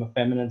 because I'm in my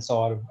feminine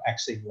side of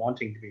actually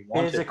wanting to be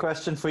wanted. Here's a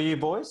question for you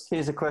boys.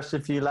 Here's a question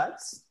for you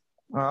lads.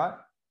 All right.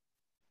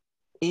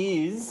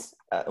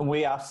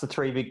 We asked the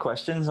three big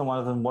questions, and one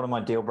of them, what are my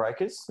deal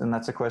breakers? And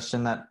that's a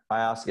question that I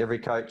ask every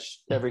coach,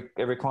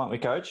 every client we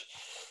coach.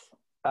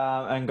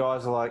 And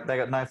guys are like, they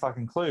got no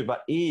fucking clue.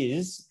 But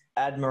is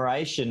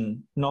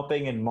admiration, not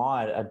being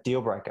admired, a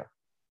deal breaker?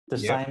 The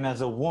same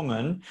as a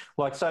woman?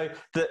 Like, so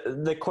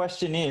the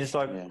question is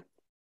like,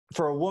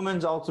 for a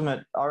woman's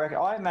ultimate,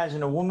 I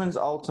imagine a woman's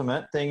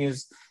ultimate thing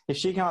is if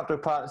she came up to a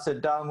partner and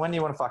said, darling, when do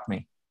you want to fuck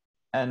me?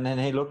 And then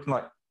he looked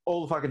like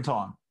all the fucking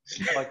time.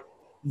 Like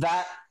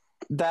that,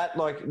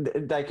 like,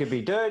 they could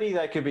be dirty,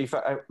 they could be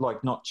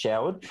like not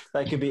showered,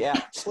 they could be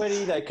out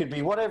sweaty, they could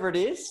be whatever it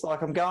is,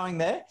 like I'm going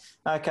there,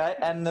 okay,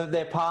 and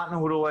their partner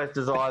would always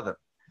desire them,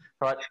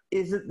 right?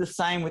 Is it the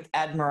same with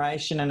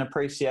admiration and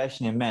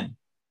appreciation in men?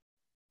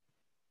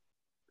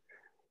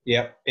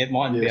 Yep, it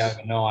mightn't be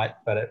overnight,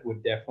 but it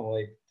would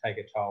definitely take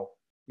a toll.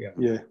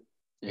 Yeah,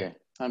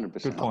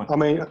 100%. Good point. I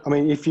mean,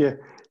 if you're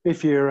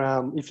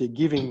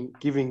giving,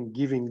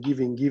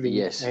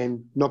 yes,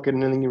 and not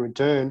getting anything in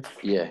return,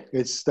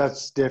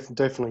 that's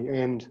definitely.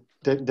 It's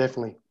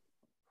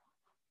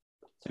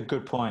a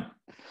good point.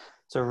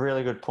 It's a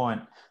really good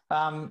point.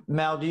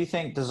 Mel, do you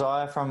think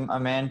desire from a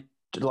man,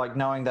 like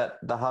knowing that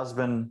the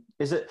husband,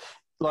 is it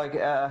like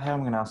how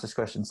am I going to ask this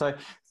question? So,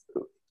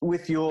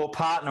 with your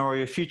partner or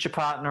your future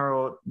partner,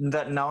 or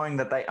that knowing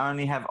that they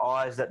only have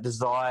eyes that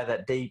desire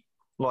that deep,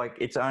 like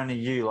it's only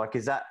you, like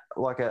is that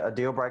like a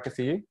deal breaker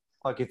for you?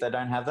 Like if they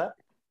don't have that?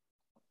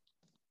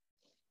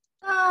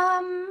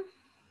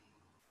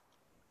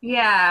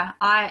 Yeah,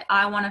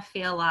 I want to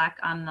feel like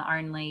I'm the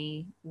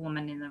only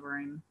woman in the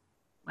room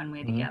when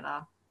we're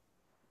together.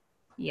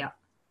 Yep,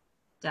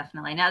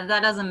 definitely. Now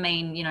that doesn't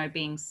mean,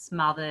 being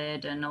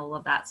smothered and all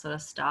of that sort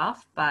of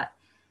stuff, but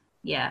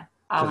yeah.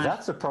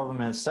 That's a problem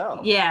in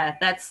itself. Yeah,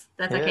 that's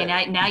okay.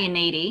 Now you're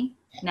needy.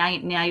 Now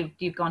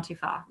you've gone too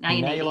far. Now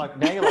you're needy. Now you're like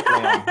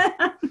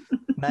Leon.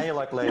 Now you're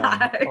like Leon.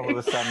 No. All of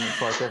a sudden,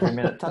 it's like every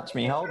minute, touch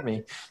me, hold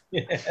me.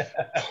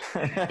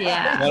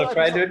 Yeah. Not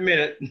afraid to admit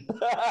it.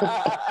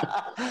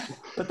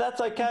 But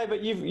that's okay.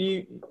 But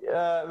you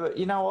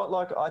know what?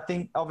 Like, I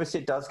think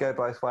obviously it does go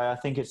both ways. I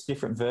think it's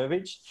different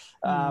verbiage.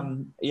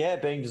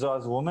 Being desired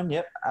as a woman.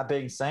 Yep.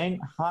 Being seen,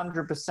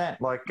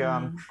 100%. Like,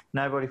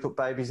 nobody put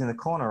babies in the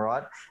corner,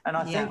 right? And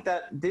I think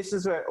that this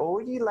is where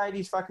all you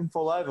ladies fucking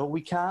fall over.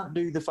 We can't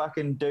do the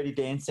fucking dirty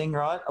dancing,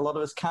 right? A lot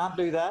of us can't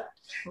do that.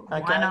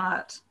 Okay? Why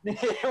not?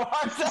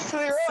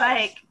 Exactly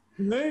right.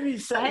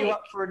 movies set you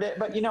up for a day.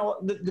 But you know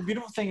what? The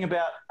beautiful thing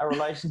about a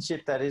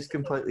relationship that is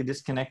completely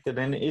disconnected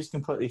and is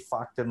completely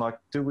fucked, and like,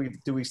 do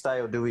we stay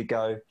or do we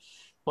go?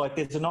 Like,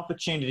 there's an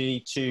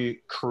opportunity to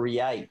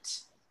create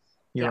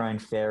your own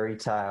fairy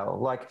tale.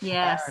 Like,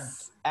 Aaron,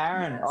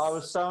 I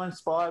was so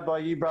inspired by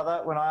you,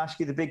 brother, when I asked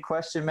you the big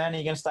question, man, are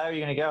you going to stay or are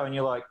you going to go? And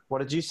you're like, what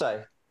did you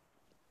say?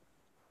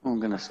 I'm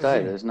going to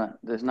stay.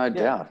 There's no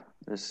doubt.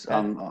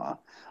 I'm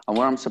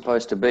where I'm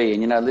supposed to be.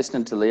 And, you know,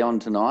 listening to Leon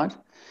tonight,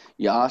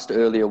 you asked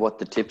earlier what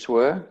the tips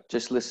were.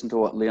 Just listen to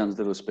what Leon's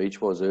little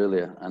speech was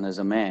earlier. And as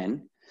a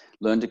man,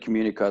 learn to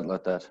communicate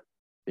like that.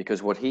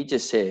 Because what he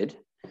just said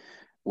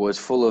was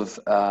full of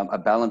a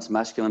balanced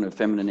masculine and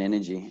feminine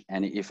energy.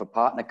 And if a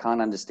partner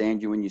can't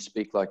understand you when you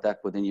speak like that,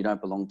 well, then you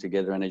don't belong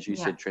together. And as you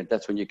said, Trent,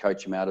 that's when you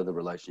coach him out of the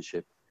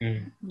relationship.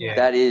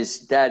 That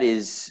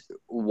is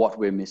what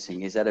we're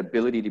missing, is that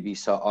ability to be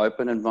so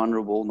open and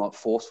vulnerable, not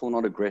forceful,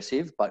 not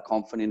aggressive, but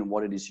confident in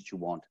what it is that you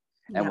want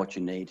and what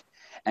you need.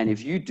 And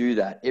if you do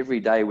that every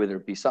day, whether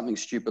it be something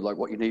stupid like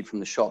what you need from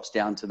the shops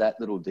down to that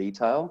little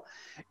detail,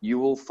 you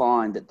will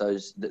find that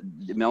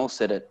Mel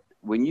said it,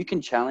 when you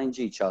can challenge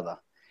each other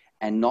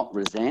and not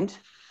resent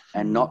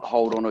and not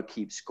hold on or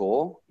keep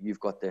score,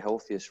 you've got the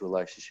healthiest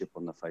relationship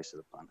on the face of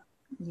the planet.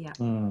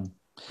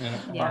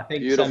 I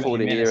think beautiful so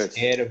many to men hear are it.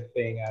 scared of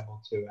being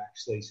able to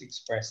actually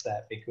express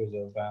that because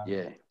of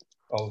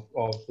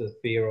of the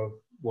fear of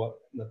what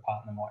the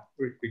partner might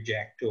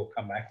reject or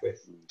come back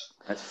with.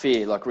 That's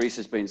fear, like Reese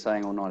has been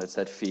saying all night. It's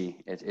that fear.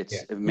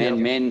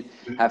 Men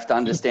have to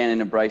understand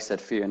and embrace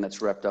that fear, and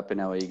that's wrapped up in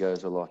our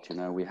egos a lot. You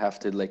know, we have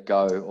to let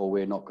go, or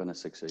we're not going to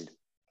succeed.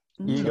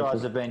 You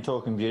guys have been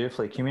talking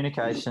beautifully.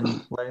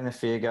 Communication, letting the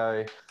fear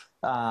go.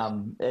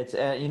 It's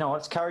you know,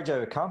 it's courage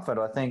over comfort.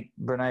 I think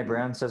Brene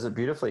Brown says it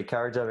beautifully.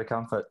 Courage over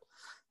comfort.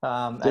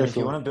 And if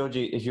you want to build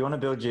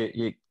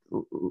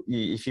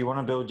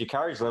your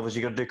courage levels,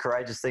 you got to do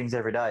courageous things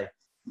every day.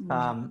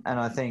 And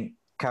I think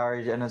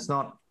courage, and it's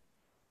not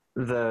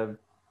the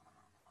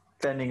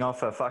fending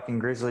off a fucking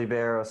grizzly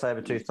bear or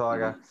saber-toothed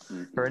tiger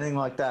or anything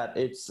like that.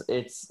 It's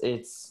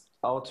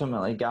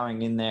ultimately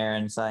going in there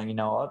and saying, you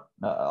know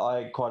what,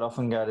 I quite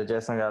often go to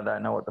Jess and I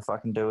don't know what to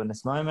fucking do in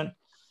this moment.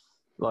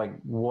 Like,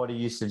 what do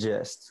you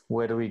suggest?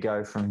 Where do we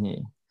go from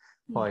here?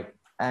 Like,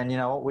 and you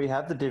know what, we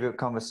have the difficult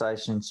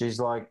conversation. She's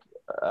like,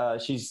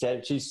 she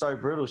said, she's so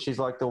brutal. She's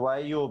like, the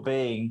way you're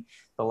being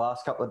the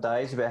last couple of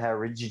days about how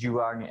rigid you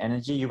are in your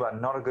energy, you are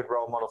not a good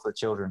role model for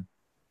children.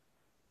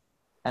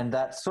 And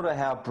that's sort of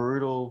how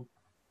brutal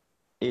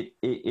it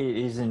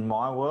is in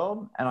my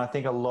world. And I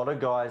think a lot of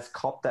guys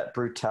cop that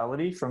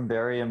brutality from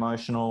very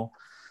emotional,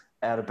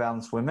 out of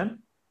balance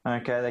women.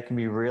 Okay, they can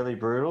be really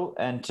brutal.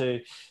 And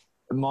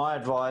my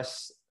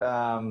advice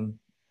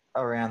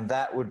around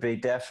that would be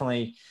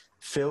definitely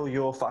fill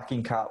your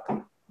fucking cup.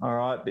 All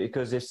right,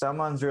 because if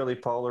someone's really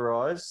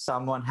polarized,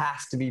 someone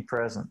has to be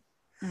present.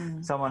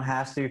 Someone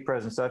has to be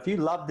present. So if you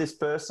love this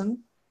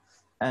person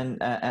and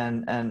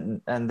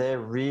they're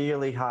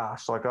really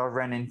harsh, like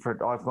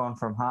I've gone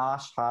from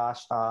harsh,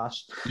 and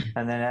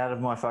then out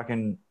of my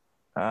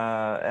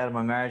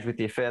marriage with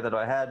the affair that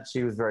I had,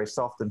 she was very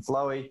soft and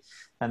flowy,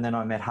 and then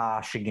I met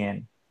harsh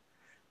again.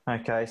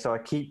 Okay, so I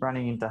keep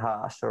running into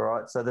harsh. All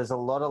right, so there's a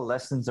lot of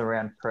lessons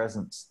around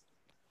presence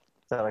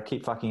that I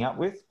keep fucking up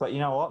with. But you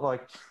know what,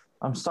 like,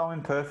 I'm so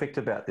imperfect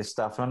about this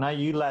stuff. And I know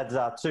you lads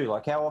are too.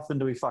 Like, how often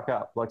do we fuck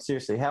up? Like,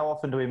 seriously, how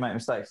often do we make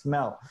mistakes?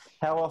 Mel,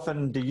 how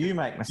often do you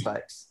make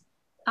mistakes?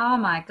 Oh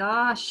my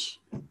gosh.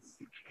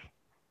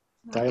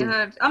 God.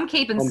 I'm done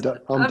keeping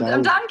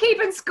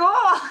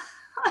score.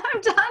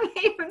 I'm done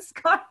keeping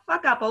score.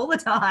 Fuck up all the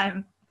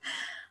time.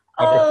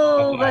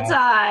 All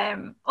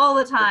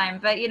the time.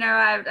 But, you know,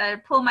 I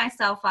pull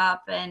myself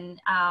up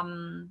and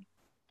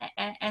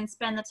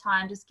spend the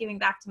time just giving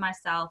back to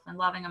myself and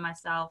loving on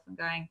myself and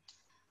going,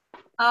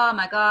 oh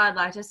my God,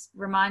 like, just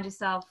remind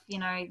yourself, you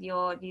know,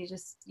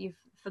 you've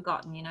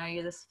forgotten, you know,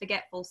 you're this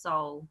forgetful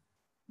soul.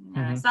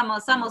 You know, some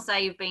will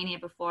say you've been here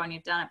before and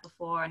you've done it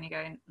before, and you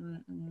go,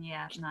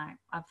 yeah, no,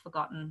 I've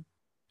forgotten.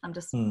 I'm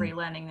just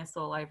relearning this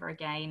all over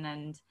again.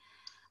 And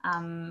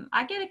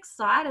I get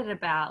excited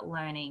about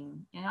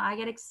learning. You know, I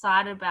get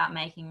excited about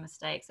making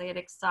mistakes. I get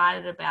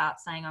excited about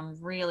saying, I'm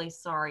really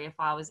sorry if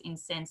I was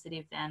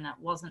insensitive then. That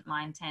wasn't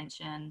my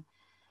intention.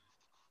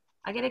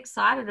 I get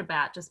excited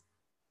about just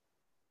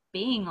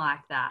being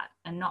like that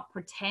and not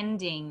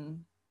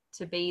pretending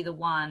to be the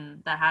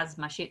one that has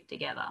my shit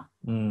together.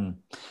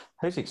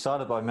 Who's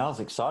excited by Mel's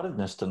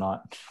excitedness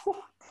tonight?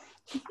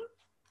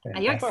 Are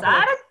you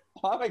excited?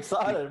 I'm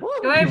excited. Woo.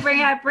 Do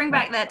I bring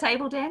back that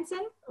table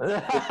dancing?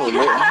 No,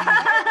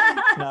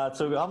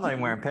 it's all good. I'm not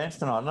even wearing pants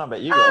tonight. I don't know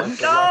about you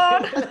guys. Oh,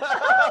 God.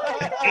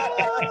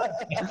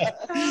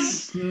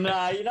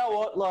 No, you know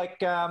what?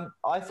 Like,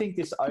 I think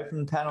this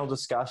open panel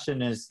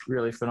discussion is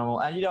really phenomenal.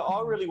 And, you know,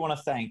 I really want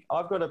to thank,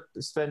 I've got to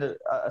spend a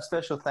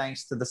special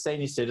thanks to the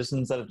senior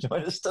citizens that have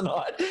joined us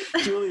tonight.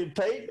 Julie and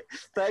Pete,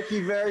 thank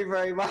you very,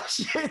 very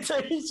much.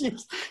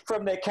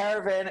 From their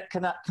caravan at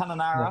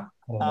Kununurra.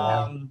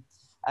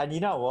 And you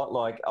know what?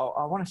 Like,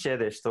 I want to share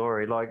their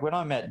story. Like, when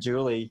I met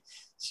Julie,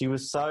 she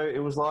was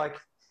it was like,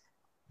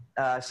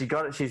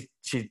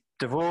 she's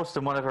divorced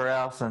and whatever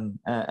else,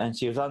 and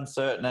she was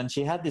uncertain, and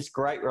she had this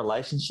great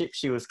relationship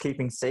she was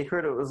keeping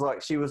secret. It was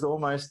like she was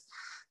almost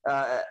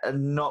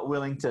not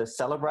willing to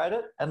celebrate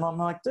it. And I'm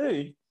like,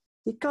 dude,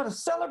 you got to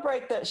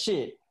celebrate that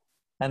shit.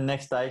 And the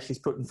next day she's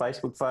putting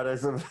Facebook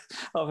photos of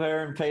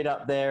her and Pete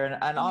up there.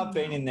 And I've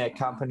been in their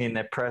company and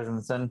their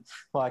presence. And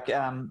like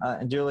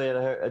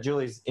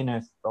Julie's in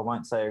her, I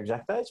won't say her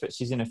exact age, but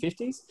she's in her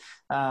 50s.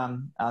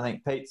 I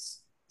think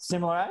Pete's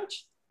similar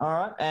age. All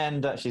right.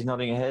 And she's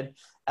nodding her head.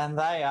 And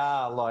they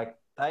are like,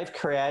 they've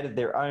created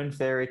their own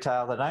fairy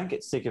tale. They don't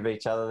get sick of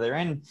each other.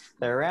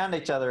 They're around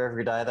each other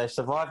every day. They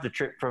survived a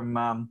trip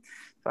from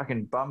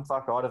fucking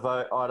bumfuck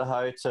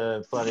Idaho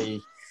to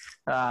bloody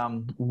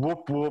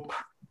Whoop Whoop,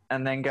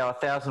 and then go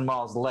 1,000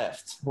 miles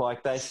left.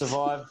 Like, they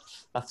survived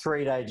a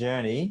 3-day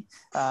journey,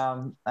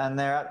 and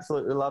they're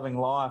absolutely loving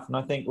life. And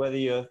I think whether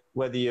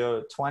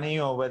you're 20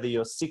 or whether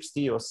you're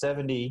 60 or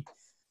 70,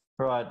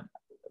 right,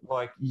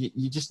 like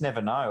you just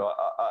never know.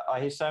 I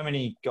hear so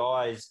many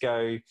guys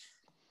go,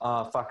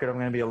 oh, fuck it, I'm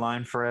going to be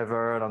alone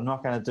forever and I'm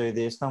not going to do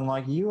this. And I'm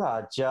like, you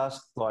are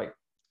just like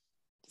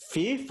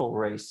fearful,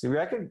 Reese. You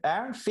reckon?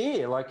 Aaron,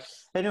 fear. Like,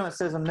 anyone that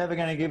says I'm never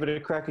going to give it a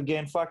crack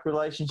again, fuck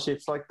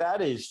relationships, like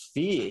that is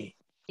fear.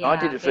 Yeah, I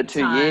did it for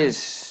 2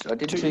 years. I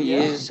did 2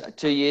 years.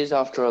 2 years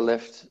after I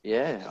left.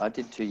 Yeah, I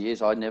did 2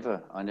 years. I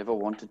never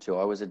wanted to.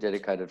 I was a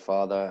dedicated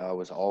father. I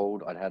was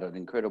old. I'd had an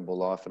incredible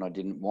life, and I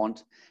didn't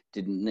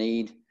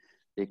need.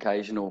 The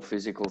occasional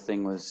physical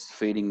thing was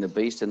feeding the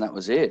beast, and that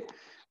was it.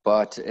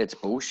 But it's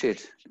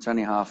bullshit. It's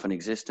only half an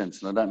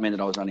existence. And I don't mean that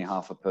I was only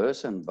half a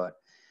person, but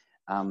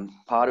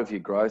part of your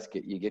growth,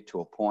 you get to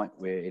a point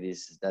where it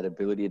is that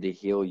ability to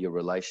heal your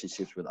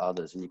relationships with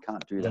others, and you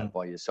can't do that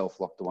by yourself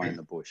locked away in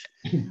the bush.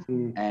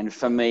 And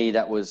for me,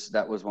 that was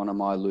one of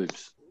my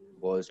loops,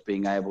 was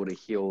being able to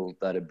heal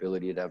that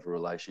ability to have a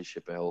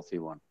relationship, a healthy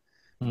one.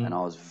 And I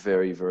was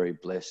very, very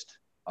blessed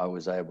I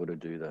was able to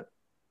do that.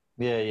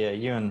 Yeah,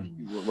 you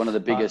and one of the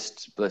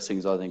biggest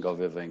blessings I think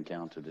I've ever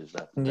encountered is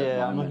that.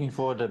 Yeah, I'm looking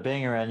forward to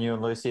being around you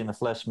and Lucy in the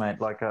flesh, mate.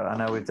 Like, I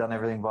know we've done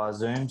everything via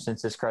Zoom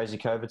since this crazy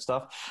COVID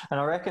stuff, and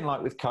I reckon,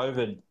 like, with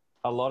COVID,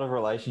 a lot of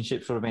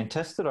relationships would have been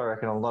tested. I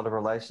reckon a lot of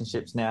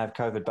relationships now have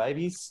COVID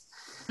babies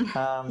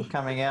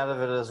coming out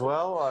of it as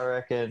well. I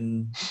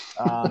reckon,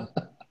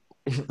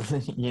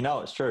 you know,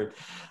 it's true.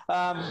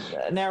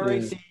 Now,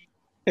 Reese,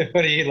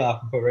 what are you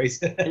laughing for,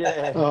 Reese?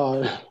 Yeah.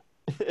 Oh.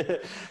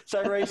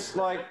 So, Reese,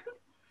 like,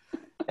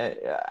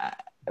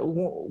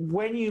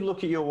 when you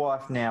look at your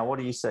wife now, what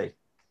do you see?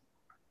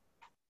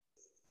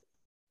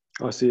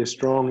 I see a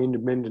strong,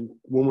 independent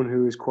woman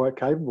who is quite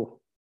capable.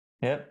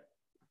 Yep.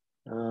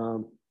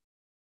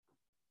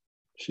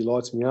 She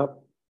lights me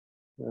up.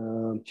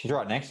 She's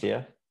right next to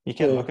you. You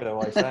can look at her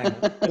while you're saying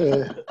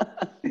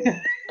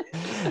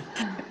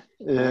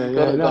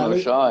it. No,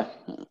 shy.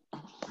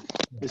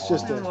 It's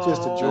just a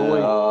joy.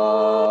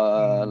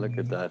 Oh, look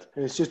at that.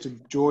 It's just a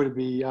joy to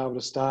be able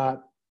to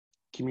start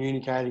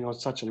communicating on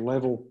such a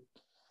level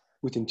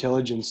with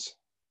intelligence.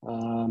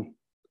 And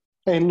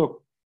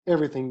look,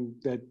 everything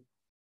that,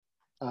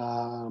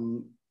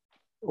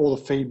 all the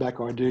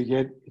feedback I do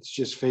get, it's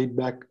just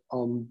feedback.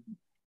 I'm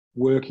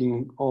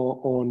working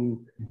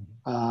on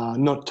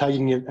not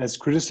taking it as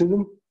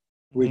criticism,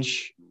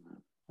 which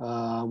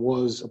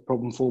was a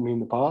problem for me in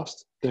the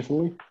past,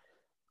 definitely.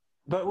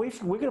 But we've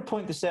got to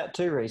point this out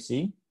too, Reese.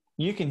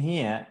 You can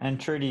hear,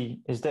 and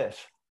Trudy is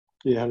deaf.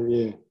 Yeah,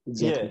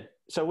 exactly. Yeah.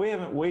 So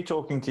we're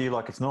talking to you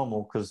like it's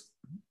normal because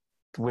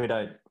we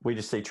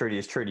just see Trudy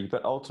as Trudy.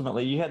 But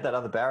ultimately, you had that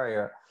other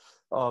barrier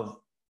of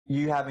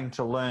you having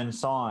to learn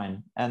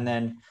sign, and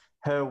then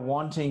her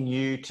wanting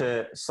you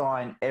to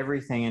sign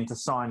everything and to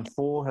sign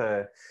for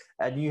her.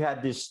 And you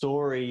had this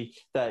story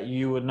that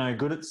you were no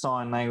good at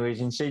sign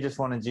language, and she just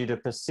wanted you to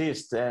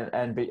persist.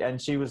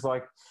 And she was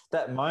like,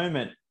 that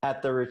moment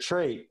at the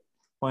retreat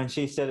when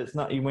she said it's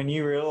not, when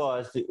you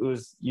realised it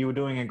was, you were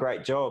doing a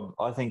great job.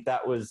 I think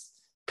that was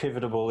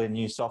pivotal in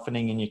you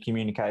softening in your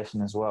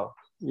communication as well.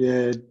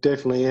 Yeah,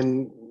 definitely.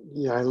 And,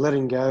 you know,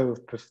 letting go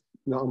of,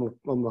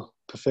 I'm a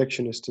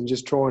perfectionist, and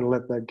just trying to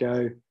let that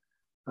go.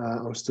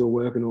 I'm still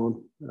working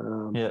on.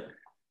 Yeah,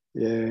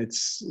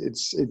 it's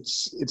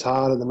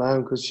hard at the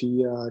moment because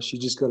she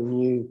just got a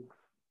new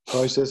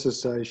processor,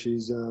 so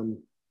she's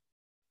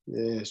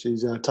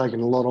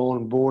taking a lot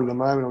on board at the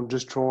moment. I'm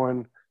just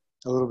trying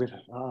a little bit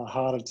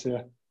harder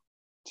to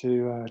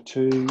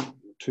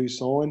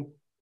sign,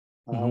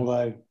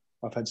 although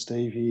I've had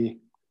Steve here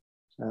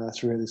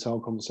throughout this whole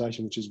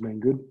conversation, which has been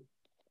good.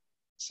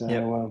 So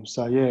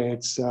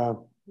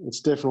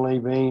it's definitely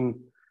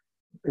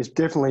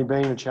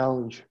been a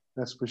challenge,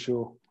 that's for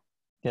sure.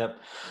 Yep.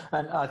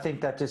 And I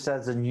think that just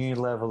adds a new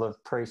level of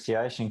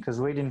appreciation,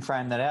 because we didn't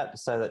frame that out to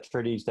say that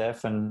Trudy's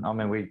deaf. And I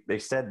mean, they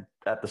said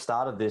at the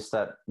start of this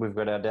that we've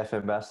got our deaf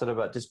ambassador,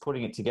 but just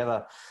putting it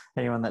together,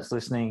 anyone that's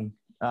listening,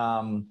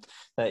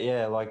 That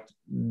yeah, like,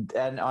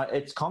 and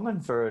it's common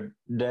for a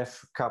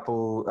deaf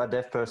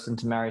person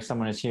to marry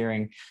someone who's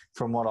hearing.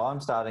 From what I'm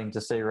starting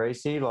to see,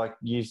 Reece, like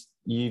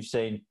you've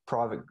seen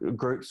private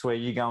groups where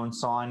you go and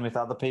sign with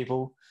other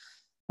people.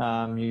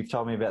 You've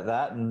told me about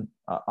that, and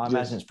I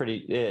imagine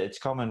it's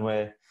common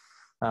where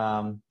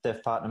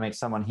deaf partner meets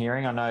someone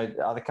hearing. I know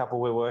the other couple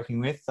we're working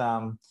with,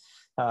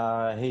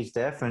 he's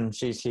deaf and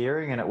she's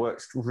hearing, and it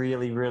works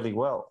really, really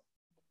well.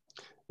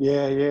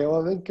 Yeah.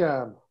 Well, I think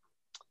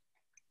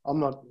I'm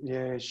not.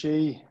 Yeah,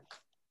 she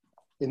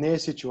in their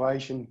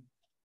situation,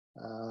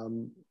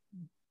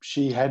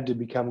 she had to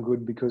become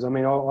good because I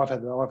mean I've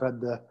had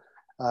the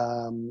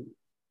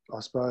I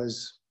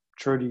suppose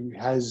Trudy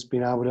has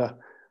been able to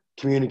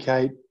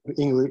communicate.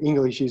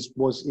 English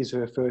is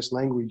her first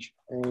language,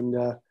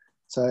 and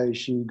so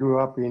she grew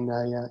up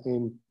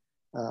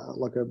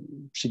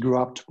she grew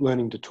up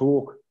learning to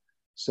talk.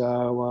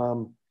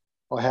 So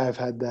I have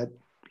had that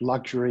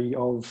luxury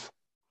of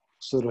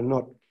sort of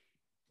not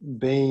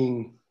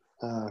being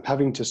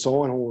having to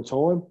sign all the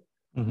time,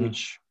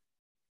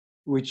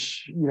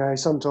 which you know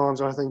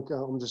sometimes I think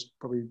I'm just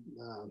probably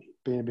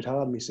being a bit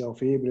hard on myself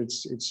here, but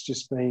it's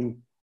just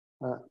been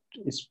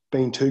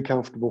too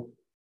comfortable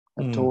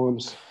at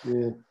times.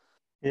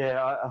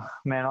 Yeah,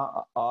 man,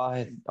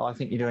 I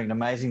think you're doing an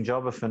amazing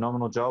job, a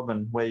phenomenal job,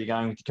 and where you're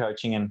going with your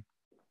coaching, and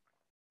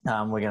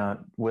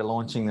we're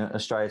launching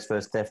Australia's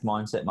first Deaf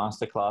Mindset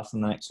Masterclass in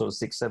the next sort of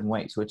 6-7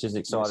 weeks, which is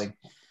exciting.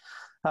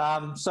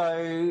 Yes.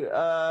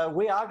 So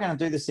we are going to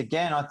do this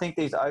again. I think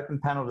these open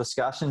panel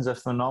discussions are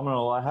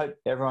phenomenal. I hope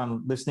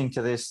everyone listening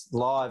to this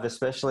live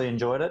especially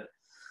enjoyed it.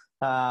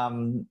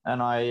 And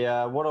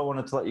what I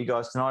wanted to let you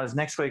guys tonight is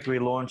next week we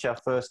launch our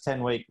first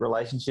 10-week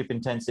relationship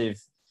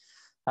intensive,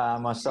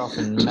 myself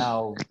and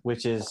Mel,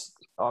 which is,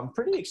 I'm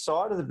pretty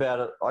excited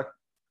about it.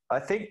 I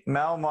think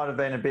Mel might have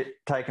been a bit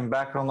taken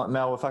back. I'm like,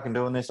 Mel, we're fucking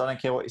doing this. I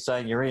don't care what you're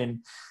saying, you're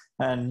in.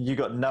 And you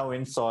got no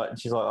insight. And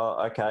she's like,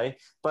 oh, okay.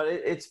 But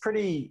it's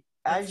pretty...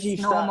 That's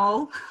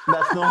normal.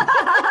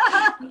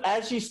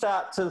 As you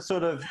start to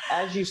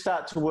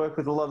work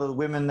with a lot of the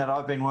women that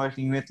I've been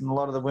working with and a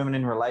lot of the women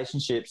in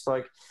relationships,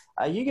 like,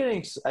 are you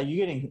getting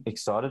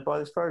excited by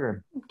this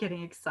program? I'm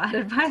getting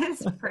excited by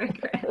this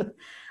program.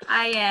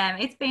 I am.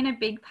 It's been a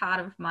big part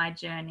of my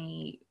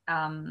journey,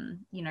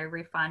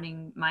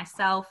 refinding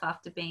myself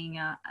after being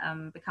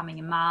becoming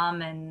a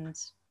mom and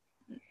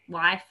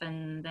wife,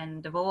 and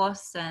then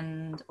divorce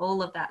and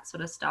all of that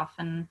sort of stuff.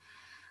 And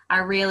I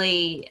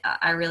really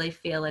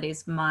feel it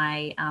is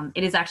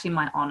actually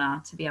my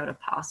honor to be able to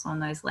pass on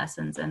those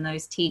lessons and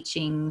those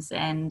teachings.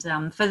 And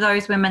for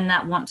those women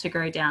that want to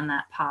go down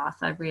that path,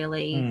 I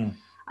really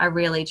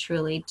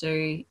truly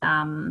do.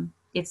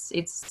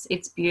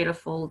 It's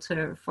beautiful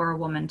for a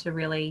woman to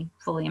really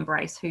fully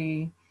embrace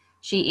who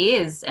she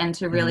is and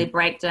to really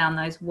break down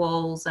those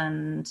walls.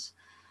 And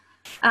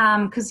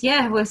because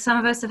some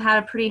of us have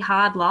had a pretty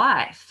hard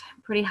life,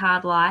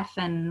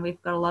 and we've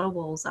got a lot of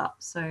walls up.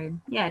 So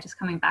yeah, just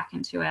coming back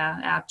into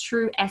our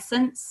true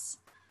essence,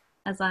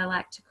 as I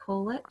like to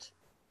call it.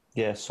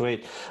 Yeah,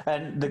 sweet.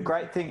 And the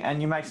great thing,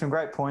 and you make some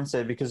great points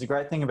there, because the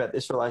great thing about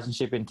this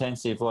relationship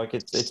intensive, like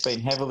it's been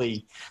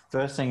heavily,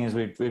 first thing is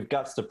we've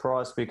guts the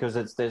price, because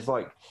there's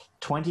like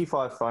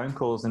 25 phone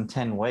calls in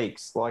 10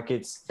 weeks. Like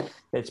it's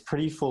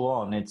pretty full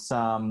on. It's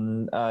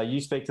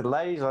you speak to the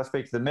ladies, I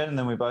speak to the men, and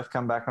then we both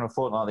come back on a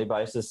fortnightly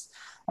basis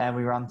and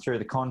we run through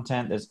the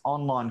content. There's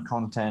online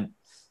content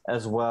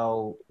as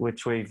well,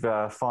 which we've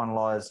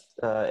finalized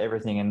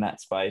everything in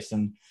that space.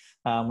 And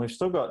we've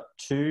still got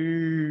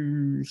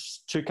two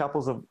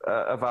couples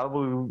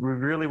available. We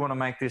really want to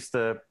make this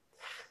the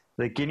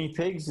guinea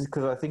pigs,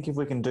 because I think if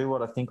we can do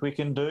what I think we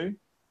can do,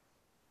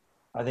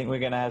 I think we're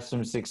going to have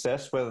some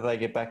success, whether they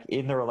get back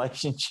in the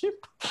relationship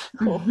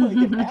or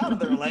get out of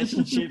the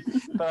relationship.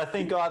 But I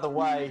think either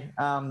way,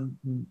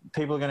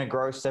 people are going to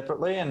grow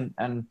separately,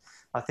 and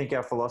I think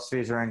our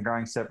philosophies around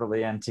growing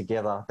separately and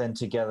together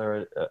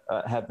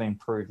have been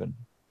proven.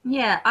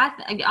 Yeah,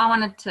 I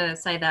wanted to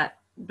say that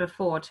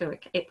before too.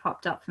 It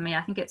popped up for me.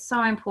 I think it's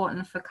so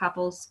important for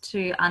couples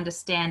to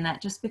understand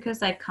that just because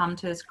they've come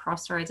to this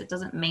crossroads, it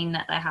doesn't mean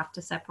that they have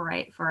to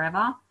separate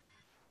forever.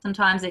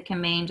 Sometimes it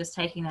can mean just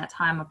taking that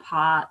time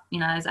apart,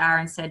 as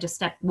Aaron said,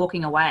 just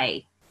walking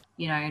away,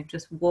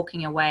 just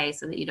walking away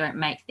so that you don't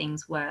make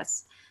things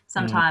worse.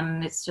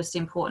 Sometimes it's just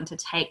important to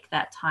take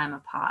that time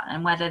apart.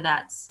 And whether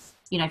that's,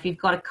 if you've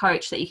got a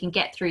coach that you can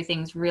get through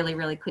things really,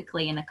 really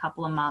quickly in a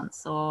couple of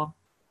months, or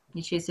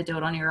you choose to do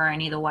it on your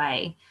own, either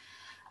way.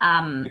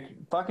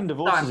 Fucking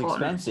divorce is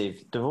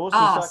expensive. Divorce is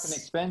fucking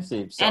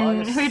expensive. So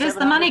and who does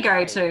the money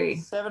go to?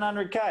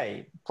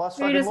 $700K plus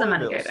who does the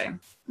money go to?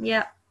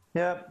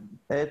 Yep,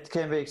 it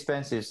can be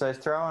expensive. So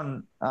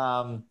throwing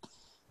a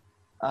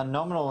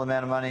nominal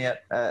amount of money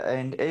at,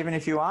 and even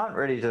if you aren't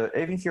ready to,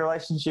 even if your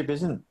relationship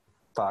isn't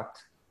fucked,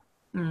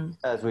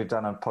 as we've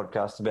done a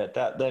podcast about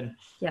that, then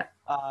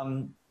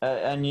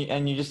and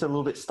you're just a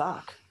little bit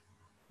stuck.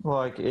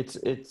 Like it's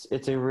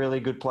a really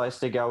good place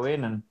to go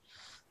in.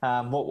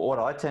 And what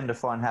I tend to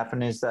find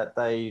happen is that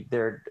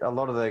there are a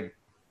lot of the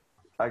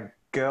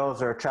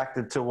girls are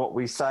attracted to what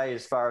we say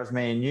as far as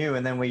me and you,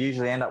 and then we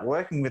usually end up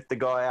working with the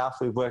guy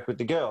after we've worked with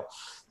the girl.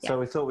 So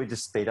we thought we'd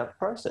just speed up the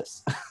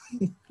process.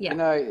 You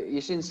know,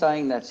 in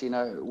saying that, you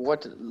know,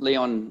 what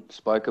Leon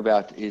spoke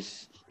about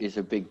is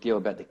a big deal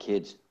about the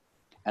kids.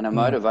 And a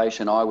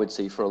motivation I would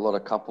see for a lot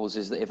of couples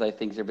is that if they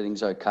think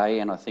everything's okay,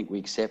 and I think we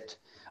accept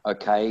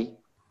okay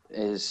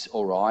is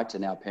all right,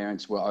 and our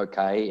parents were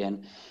okay.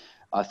 And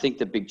I think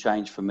the big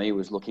change for me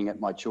was looking at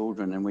my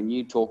children. And when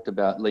you talked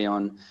about,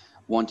 Leon,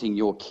 wanting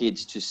your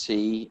kids to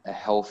see a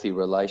healthy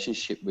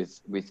relationship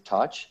with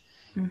touch,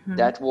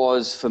 that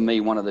was for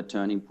me one of the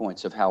turning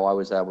points of how I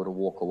was able to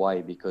walk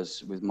away,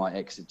 because with my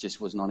ex it just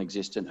was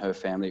non-existent. Her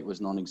family, it was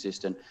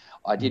non-existent.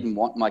 I didn't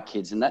want my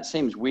kids, and that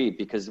seems weird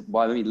because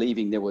by me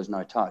leaving there was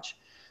no touch,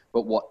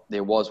 but what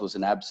there was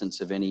an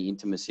absence of any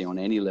intimacy on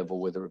any level,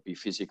 whether it be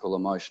physical,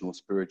 emotional,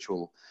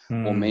 spiritual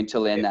or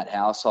mental in that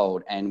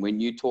household. And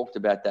when you talked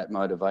about that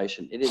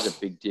motivation, it is a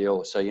big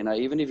deal. So, you know,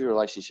 even if your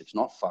relationship's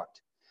not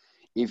fucked,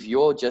 if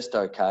you're just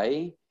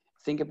okay,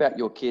 think about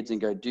your kids and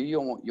go, do you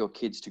want your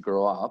kids to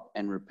grow up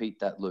and repeat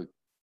that loop?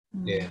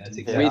 Yeah, that's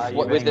exactly.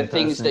 With the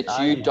things that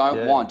you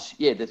don't want.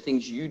 Yeah, the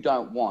things you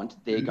don't want,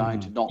 they're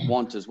going to not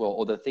want as well.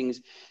 Or the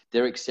things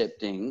they're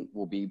accepting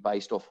will be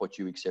based off what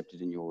you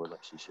accepted in your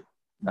relationship.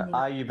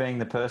 Are you being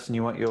the person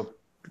you want your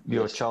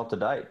child to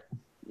date?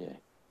 Yeah.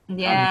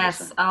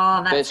 Yes. 100%.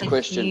 Oh, that's Best a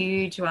question.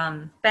 huge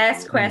one.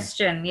 Best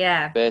question.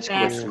 Yeah. Best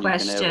question. You can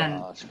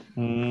ever ask.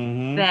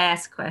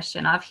 Best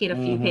question. I've hit a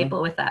few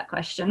people with that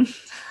question.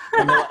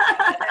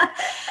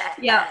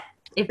 Yeah.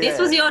 If this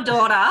was your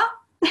daughter.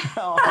 Yes.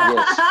 Don't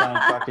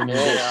fucking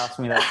ask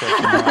me that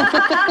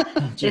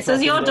question. This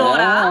was your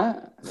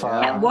daughter.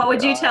 What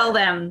would you tell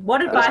them?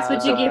 What advice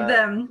would you give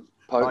them?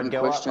 Potent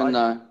question,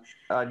 though.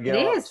 I'd go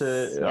up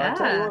to, I'd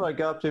tell you what, I'd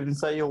go up to him and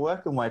say, you're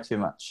working way too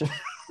much.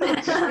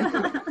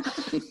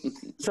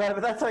 So,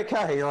 but that's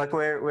okay. Like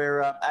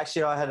we're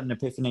actually, I had an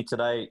epiphany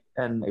today,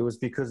 and it was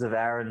because of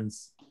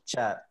Aaron's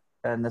chat.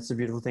 And that's the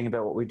beautiful thing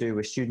about what we do.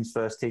 We're students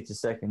first, teachers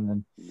second.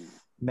 And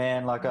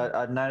man, like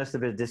I noticed a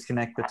bit of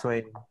disconnect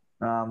between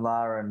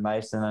Lara and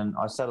Mason. And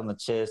I sat on the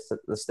stairs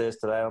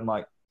today. I'm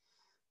like,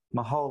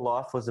 my whole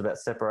life was about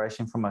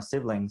separation from my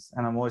siblings.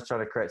 And I'm always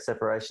trying to create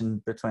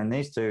separation between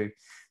these two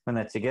when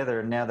they're together.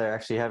 And now they're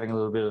actually having a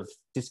little bit of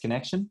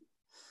disconnection.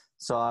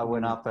 So I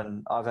went up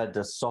and I've had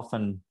to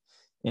soften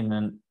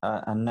in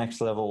a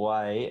next level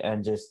way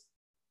and just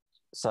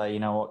say, you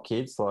know what,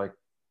 kids, like,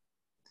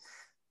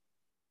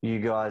 you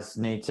guys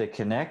need to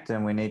connect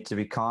and we need to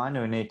be kind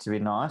and we need to be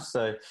nice.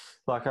 So,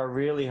 like, I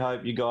really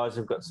hope you guys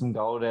have got some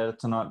gold out of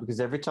tonight, because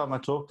every time I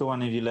talk to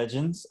one of you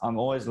legends, I'm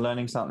always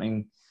learning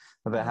something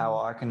about how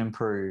I can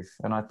improve.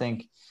 And I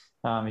think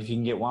if you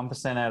can get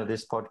 1% out of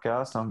this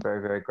podcast, I'm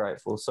very, very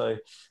grateful. So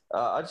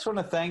I just want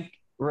to thank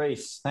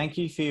Reese. Thank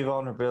you for your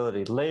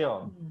vulnerability.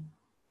 Leon,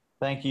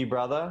 thank you,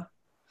 brother.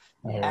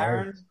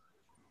 Aaron,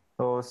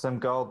 some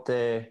gold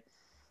there.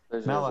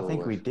 Mel, I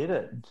think we did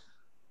it.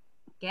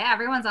 Yeah,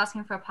 everyone's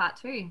asking for a part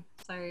 2.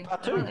 So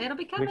part 2. It'll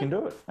be coming. We can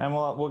do it. And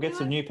we'll get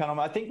some new panel.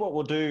 I think what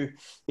we'll do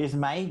is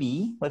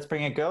maybe let's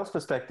bring a girl's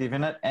perspective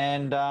in it,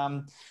 and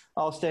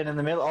I'll stand in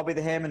the middle. I'll be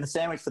the ham and the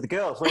sandwich for the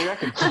girls. What do you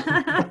reckon?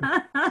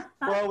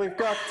 Well, we've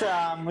got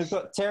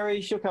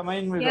Terry. She'll come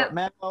in. We've got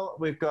Mel.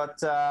 We've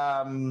got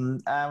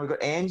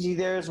Angie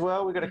there as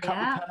well. We've got a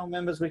couple of panel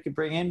members we could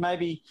bring in.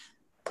 Maybe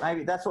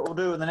that's what we'll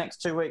do in the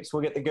next 2 weeks.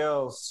 We'll get the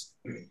girls.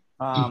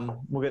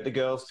 We'll get the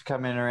girls to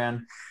come in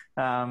around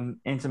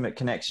intimate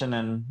connection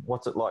and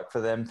what's it like for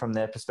them from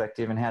their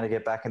perspective, and how to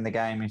get back in the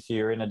game if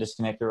you're in a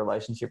disconnected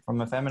relationship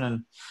from a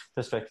feminine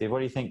perspective. What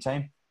do you think,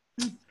 team?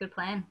 Good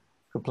plan.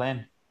 Good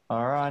plan.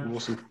 All right.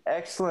 Awesome.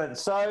 Excellent.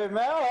 So,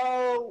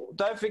 Mel,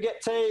 don't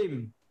forget,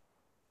 team,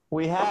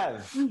 we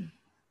have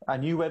a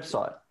new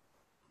website.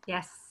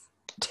 Yes.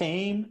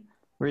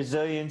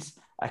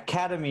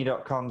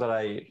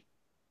 teamresilienceacademy.com.au.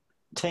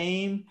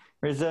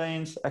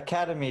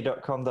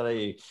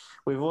 teamresilienceacademy.com.au.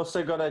 We've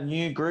also got a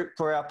new group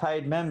for our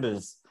paid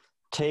members,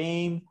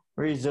 Team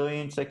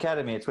Resilience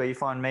Academy. It's where you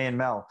find me and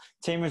Mel.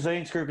 Team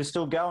Resilience group is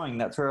still going.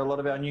 That's where a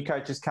lot of our new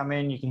coaches come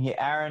in. You can hear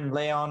Aaron,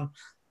 Leon,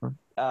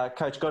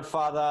 Coach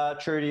Godfather,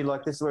 Trudy.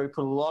 Like, this is where we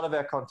put a lot of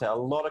our content. A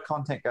lot of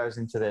content goes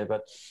into there.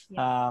 But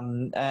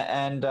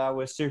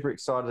we're super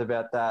excited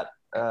about that.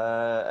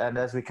 And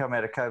as we come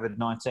out of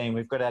COVID-19,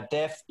 we've got our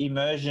deaf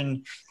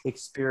immersion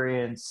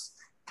experience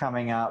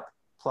coming up.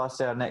 Plus,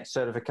 our next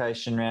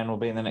certification round will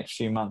be in the next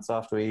few months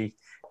after we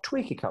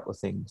tweak a couple of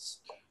things.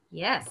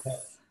 Yes.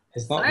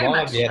 It's not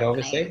live yet,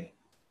 obviously.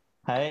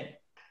 Hey?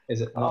 Is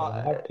it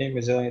not live? Team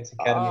Resilience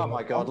Academy. Oh,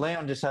 my God.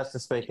 Leon just has to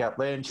speak up.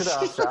 Leon, should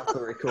have asked you after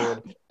the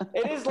record.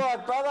 It is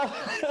live, brother.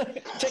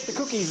 Check the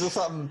cookies or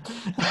something.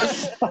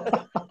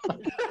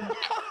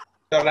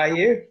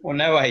 .au or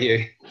no AU?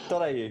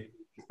 .au.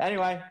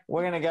 Anyway,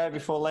 we're going to go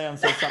before Leon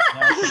says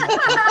something else.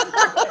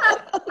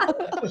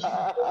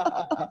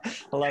 I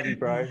love you,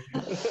 bro.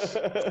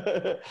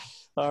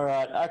 All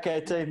right.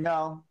 Okay, team.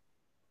 Mel,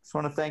 just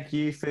want to thank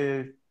you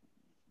for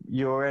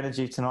your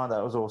energy tonight.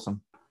 That was awesome.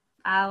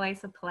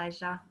 Always a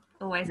pleasure.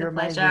 Always You're a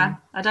pleasure. amazing.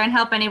 I don't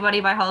help anybody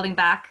by holding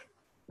back.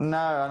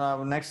 No,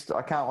 no. Next,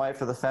 I can't wait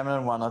for the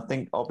feminine one. I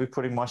think I'll be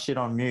putting my shit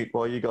on mute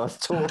while you guys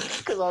talk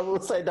because I will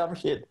say dumb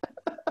shit.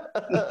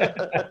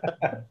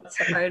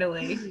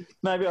 Totally.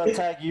 Maybe I'll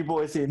tag you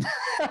boys in.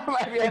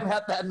 Maybe I'm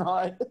out that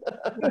night.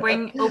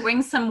 We'll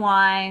bring some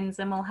wines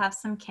and we'll have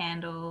some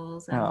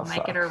candles and we'll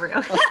make it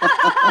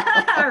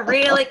a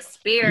real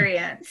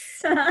experience.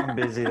 I'm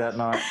busy that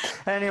night.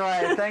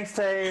 Anyway, thanks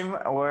team.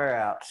 We're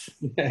out.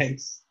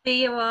 Thanks.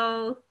 See you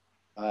all.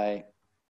 Bye.